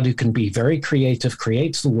capricious, a god who can be very creative,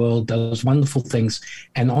 creates the world, does wonderful things,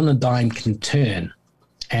 and on a dime can turn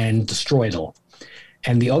and destroy it all.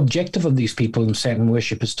 And the objective of these people in Saturn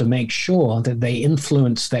worship is to make sure that they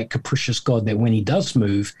influence that capricious god, that when he does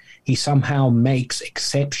move, he somehow makes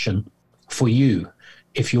exception for you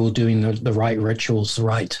if you're doing the right rituals, the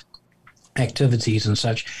right activities and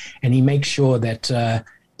such, and he makes sure that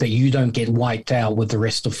that you don't get wiped out with the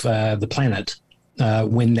rest of the planet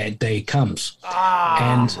when that day comes.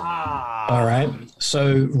 And all right,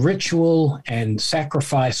 so ritual and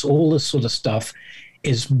sacrifice, all this sort of stuff,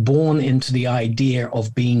 is born into the idea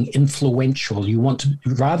of being influential. You want to,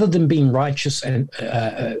 rather than being righteous and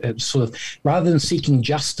rather than seeking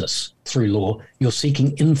justice through law, you're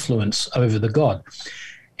seeking influence over the god.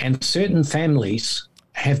 And certain families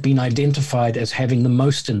have been identified as having the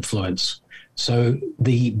most influence. So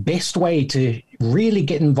the best way to really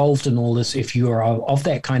get involved in all this, if you are of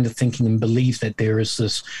that kind of thinking and believe that there is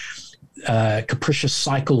this capricious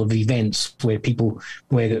cycle of events where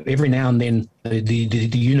every now and then the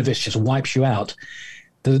universe just wipes you out,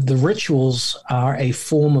 the rituals are a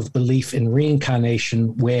form of belief in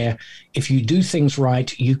reincarnation, where if you do things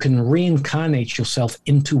right, you can reincarnate yourself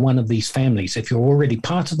into one of these families. If you're already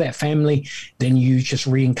part of that family, then you just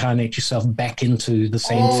reincarnate yourself back into the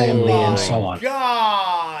same family and so on.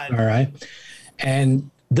 God! All right.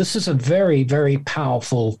 And this is a very, very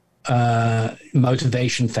powerful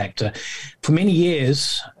motivation factor. For many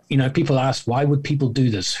years, people ask, why would people do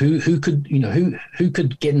this? Who could, who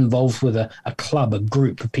could get involved with a club, a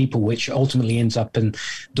group of people, which ultimately ends up in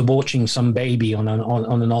debauching some baby on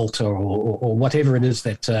an altar or whatever it is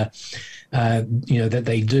that, that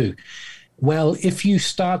they do. Well, if you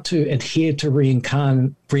start to adhere to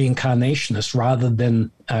reincarnationist rather than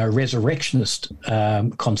resurrectionist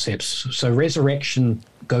concepts, so resurrection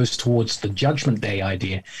goes towards the Judgment Day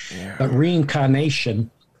idea, but reincarnation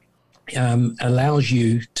allows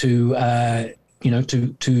you to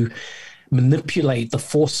manipulate the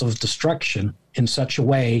force of destruction in such a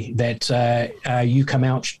way that you come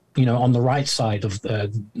out, on the right side of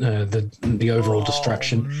the overall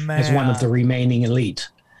destruction as one of the remaining elite.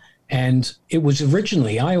 And it was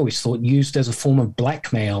originally, I always thought, used as a form of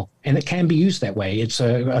blackmail, and it can be used that way. It's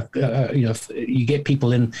you get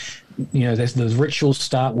people in, the rituals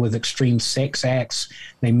start with extreme sex acts,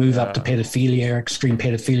 they move up to pedophilia, extreme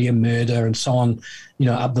pedophilia, murder, and so on,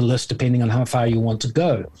 up the list depending on how far you want to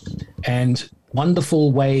go. And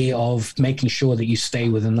wonderful way of making sure that you stay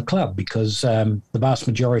within the club, because the vast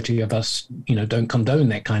majority of us, don't condone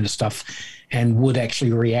that kind of stuff, and would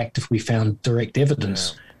actually react if we found direct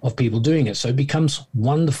evidence of people doing it. So it becomes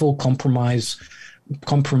wonderful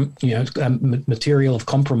material of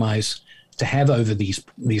compromise to have over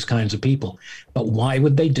these kinds of people. But why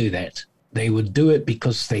would they do that? They would do it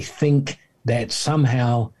because they think that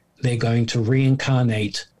somehow they're going to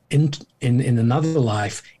reincarnate in another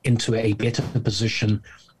life into a better position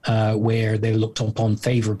where they're looked upon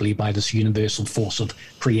favorably by this universal force of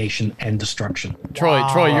creation and destruction.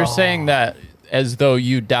 Troy, you're saying that as though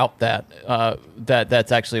you doubt that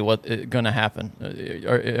that's actually what's going to happen.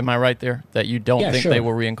 Am I right there? That you don't think they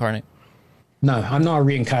will reincarnate? No, I'm not a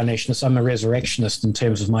reincarnationist. I'm a resurrectionist in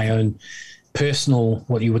terms of my own personal,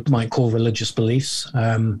 what you might call religious beliefs.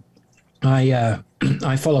 I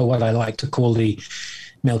follow what I like to call the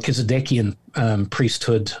Melchizedekian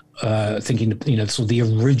priesthood thinking, sort of the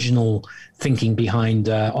original thinking behind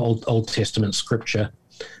Old Testament scripture.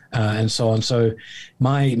 And so on. So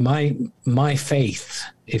my faith,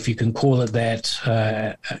 if you can call it that,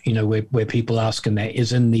 where people ask, and that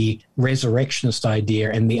is in the resurrectionist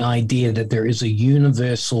idea, and the idea that there is a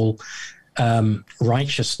universal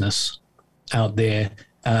righteousness out there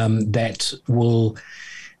that will,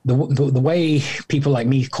 the way people like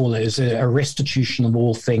me call it is a restitution of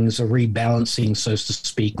all things, a rebalancing, so to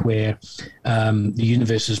speak, where the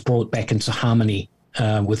universe is brought back into harmony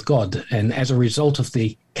with God. And as a result of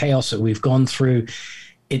the chaos that we've gone through,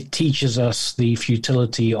 it teaches us the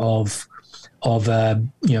futility of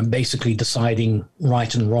basically deciding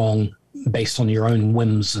right and wrong based on your own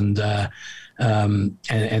whims and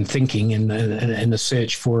thinking, and the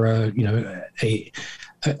search for a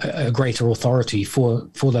greater authority for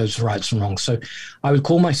those rights and wrongs. So I would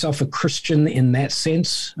call myself a Christian in that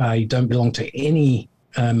sense. I don't belong to any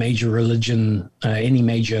major religion, any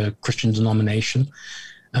major Christian denomination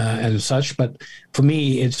and such. But for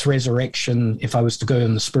me, it's resurrection. If I was to go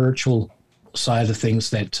on the spiritual side of things,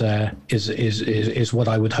 that is what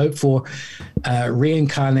I would hope for.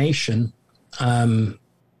 Reincarnation, I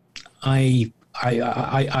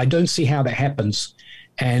don't see how that happens.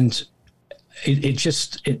 And I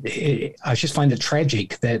just find it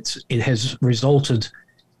tragic that it has resulted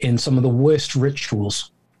in some of the worst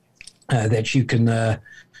rituals that you can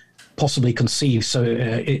possibly conceive. So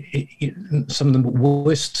some of the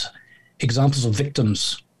worst examples of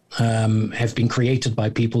victims have been created by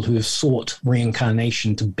people who have sought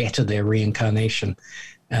reincarnation to better their reincarnation.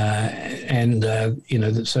 So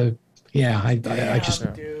yeah, I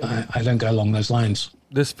don't go along those lines.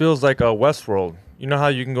 This feels like a Westworld. You know how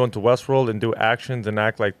you can go into Westworld and do actions and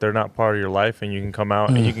act like they're not part of your life, and you can come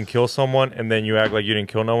out and you can kill someone, and then you act like you didn't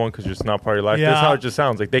kill no one because it's not part of your life. Yeah. That's how it just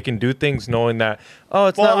sounds. Like they can do things knowing that,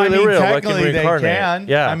 it's not really real. Like Technically, they can.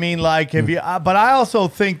 Yeah. I mean, like if you, but I also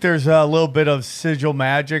think there's a little bit of sigil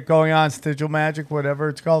magic going on, whatever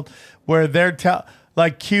it's called, where they're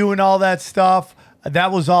like Q and all that stuff.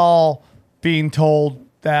 That was all being told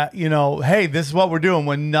that, hey, this is what we're doing.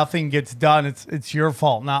 When nothing gets done, it's your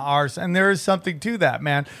fault, not ours. And there is something to that,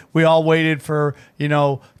 man. We all waited for,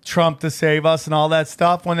 Trump to save us and all that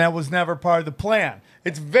stuff when that was never part of the plan.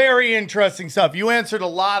 It's very interesting stuff. You answered a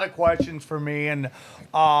lot of questions for me, and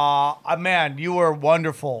man, you were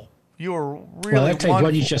wonderful. You were really wonderful.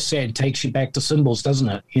 What you just said takes you back to symbols, doesn't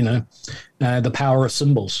it? The power of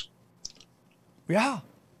symbols. Yeah.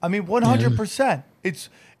 I mean, 100%.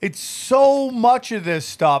 It's so much of this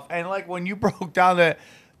stuff. And like when you broke down that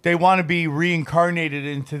they want to be reincarnated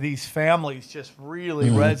into these families, just really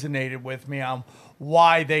resonated with me on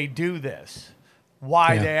why they do this,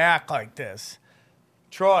 why they act like this.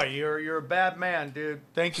 Troy, you're a bad man, dude.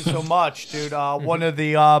 Thank you so much, dude. One of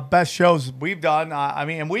the best shows we've done. I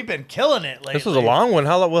mean, and we've been killing it lately. This was a long one.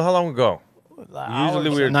 How long ago? Usually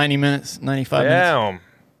we're 90 minutes, 95 minutes. Damn.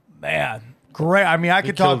 Man, great. I mean, I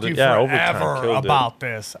could talk to you overtime forever killed about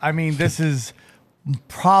this. I mean, this is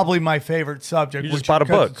probably my favorite subject. You just bought a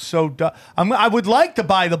book. So I would like to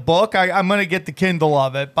buy the book. I'm going to get the Kindle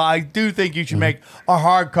of it, but I do think you should make a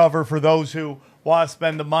hardcover for those who want to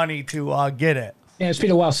spend the money to get it. Yeah, it's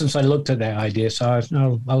been a while since I looked at that idea, so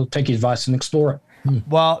I'll take your advice and explore it.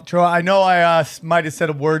 Well, Troy, I know I might have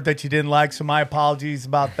said a word that you didn't like, so my apologies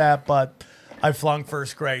about that, but I flunked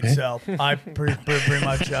first grade, so I pretty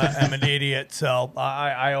much am an idiot, so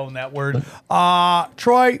I own that word.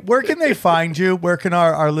 Troy, where can they find you? Where can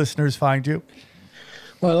our listeners find you?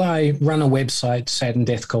 Well, I run a website,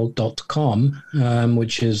 saturndeathcult.com,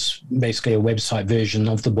 which is basically a website version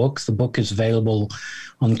of the book. The book is available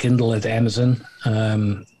on Kindle at Amazon.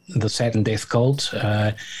 The Saturn Death Cult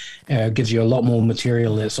gives you a lot more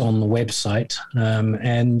material that's on the website.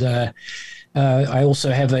 I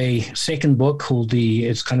also have a second book called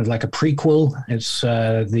it's kind of like a prequel. It's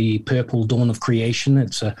The Purple Dawn of Creation.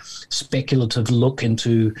 It's a speculative look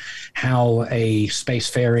into how a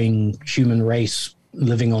spacefaring human race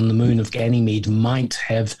living on the moon of Ganymede might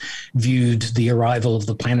have viewed the arrival of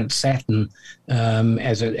the planet Saturn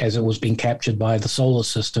as it was being captured by the solar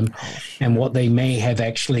system, and what they may have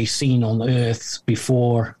actually seen on Earth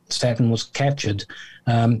before Saturn was captured.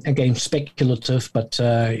 Again, speculative, but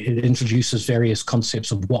it introduces various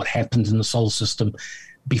concepts of what happened in the solar system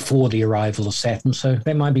before the arrival of Saturn. So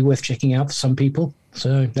that might be worth checking out for some people.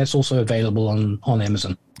 So that's also available on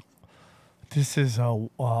Amazon. This is an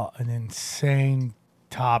insane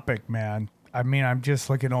topic, man. I mean, I'm just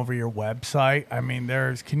looking over your website. I mean,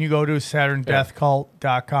 can you go to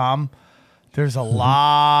SaturnDeathCult.com? There's a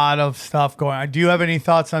lot of stuff going on. Do you have any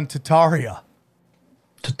thoughts on Tataria?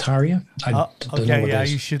 Tataria? Okay, yeah,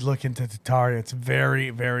 you should look into Tataria. It's very,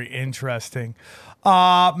 very interesting.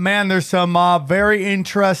 Man, there's some very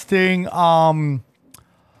interesting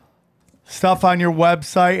stuff on your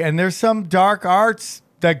website, and there's some dark arts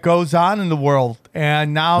that goes on in the world.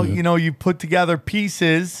 And now, you put together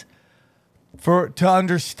pieces to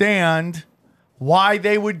understand why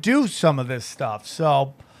they would do some of this stuff.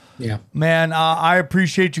 So, yeah, man, I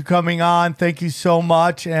appreciate you coming on. Thank you so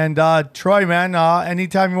much. And Troy, man,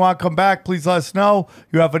 anytime you want to come back, please let us know.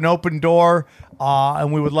 You have an open door,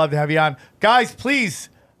 and we would love to have you on. Guys, please.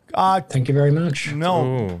 Thank you very much.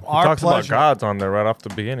 No, our talks pleasure. about gods on there right off the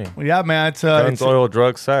beginning. Yeah, man. It's guns, oil,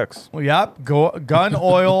 drugs, sex. Yep. Gun,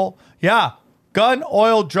 oil. Yeah. Gun,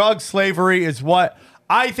 oil, drugs, slavery is what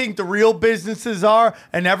I think the real businesses are,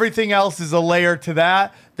 and everything else is a layer to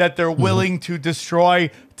that they're willing to destroy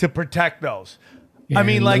to protect those. Yeah, I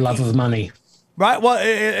mean, like the love of money. Right. Well,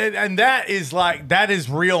 and that is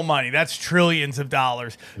real money. That's trillions of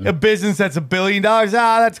dollars. A business that's $1 billion.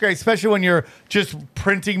 That's great. Especially when you're just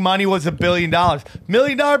printing money was $1 billion. $1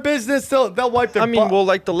 million business, they'll wipe their butt. Well,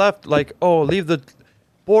 like the left, leave the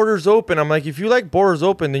borders open. I'm like, if you like borders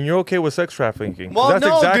open, then you're okay with sex trafficking. Well, that's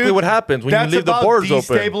exactly what happens when you leave the borders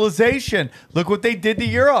open. Destabilization. Look what they did to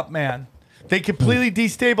Europe, man. They completely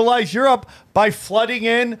destabilized Europe by flooding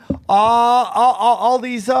in all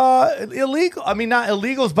these illegal. I mean, not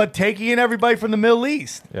illegals, but taking in everybody from the Middle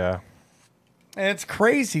East. Yeah. And it's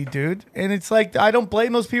crazy, dude. And it's like, I don't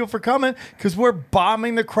blame those people for coming because we're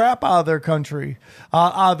bombing the crap out of their country,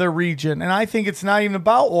 out of their region. And I think it's not even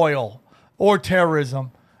about oil or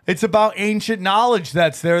terrorism. It's about ancient knowledge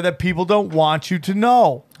that's there that people don't want you to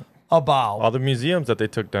know about. All the museums that they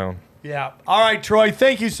took down. Yeah. All right, Troy,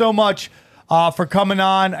 thank you so much for coming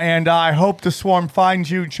on, and I hope the Swarm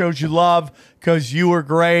finds you and shows you love because you were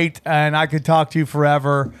great, and I could talk to you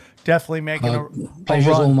forever. Definitely making a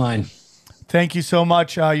pleasure's all mine. Thank you so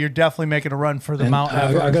much. You're definitely making a run for the Mount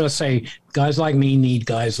Everest. I got to say, guys like me need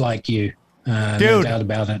guys like you. Dude, no doubt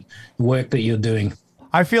about it. The work that you're doing.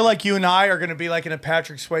 I feel like you and I are going to be like in a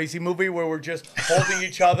Patrick Swayze movie where we're just holding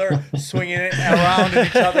each other, swinging it around in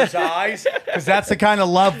each other's eyes, because that's the kind of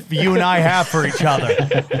love you and I have for each other.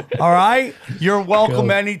 All right? You're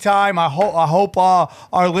welcome anytime. I hope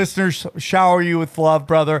our listeners shower you with love,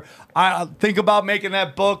 brother. I think about making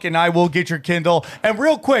that book, and I will get your Kindle. And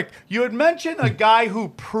real quick, you had mentioned a guy who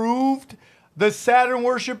proved the Saturn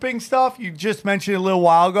worshiping stuff. You just mentioned a little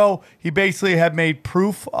while ago. He basically had made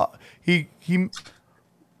proof. He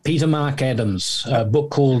Peter Mark Adams, a book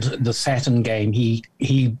called The Saturn Game. He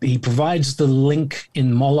provides the link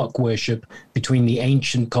in Moloch worship between the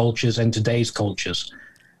ancient cultures and today's cultures,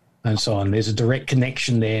 and so on. There's a direct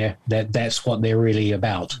connection there. That's what they're really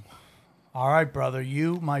about. All right, brother.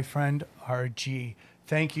 You, my friend, are a G.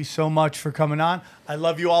 Thank you so much for coming on. I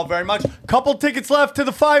love you all very much. Couple tickets left to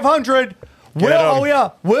the 500.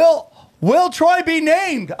 Will Troy be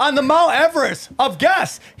named on the Mount Everest of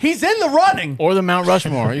guests? He's in the running. Or the Mount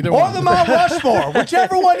Rushmore, either Or one. the Mount Rushmore,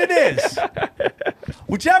 whichever one it is.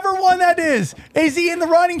 Whichever one that is. Is he in the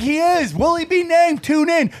running? He is. Will he be named? Tune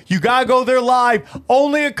in. You got to go there live.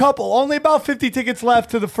 Only about 50 tickets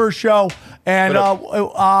left to the first show. And are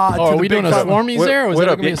we doing a swarmies there? Or is there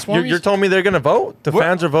going to be a swarmies? You're telling me they're going to vote? The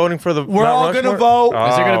fans are voting for the We're Mount all going to Rushmore? vote.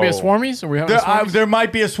 Is there going to be a swarmies? Are we having a swarmies? There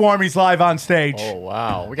might be a swarmies live on stage. Oh,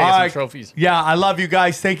 wow. We got to get some trophies. Yeah, I love you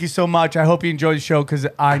guys. Thank you so much. I hope you enjoyed the show because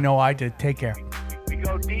I know I did. Take care. We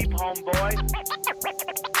go deep, homeboy.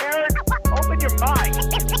 Aaron, open your mind.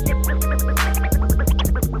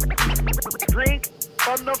 Drink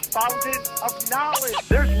from the fountain of knowledge.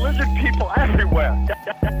 There's lizard people everywhere.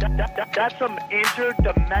 That's some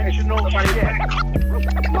interdimensional shit.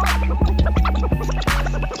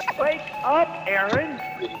 Wake up, Aaron.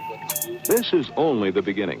 This is only the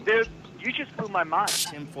beginning. Dude, you just blew my mind.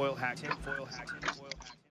 Tinfoil hat.